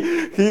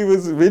way. He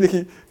was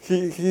really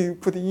he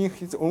put in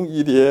his own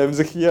idioms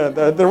here.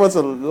 There was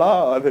a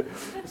lot.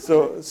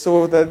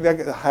 So that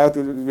I had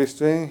to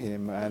restrain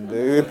him and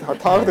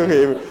talk to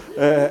him.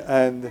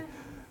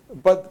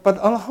 But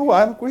on the whole,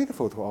 I'm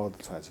grateful to all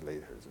the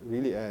translators,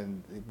 really,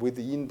 and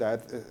within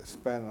that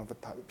span of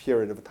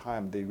period of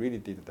time, they really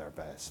did their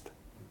best.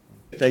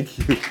 Thank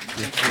you. Thank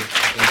you.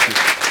 Thank you.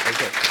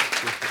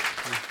 Okay.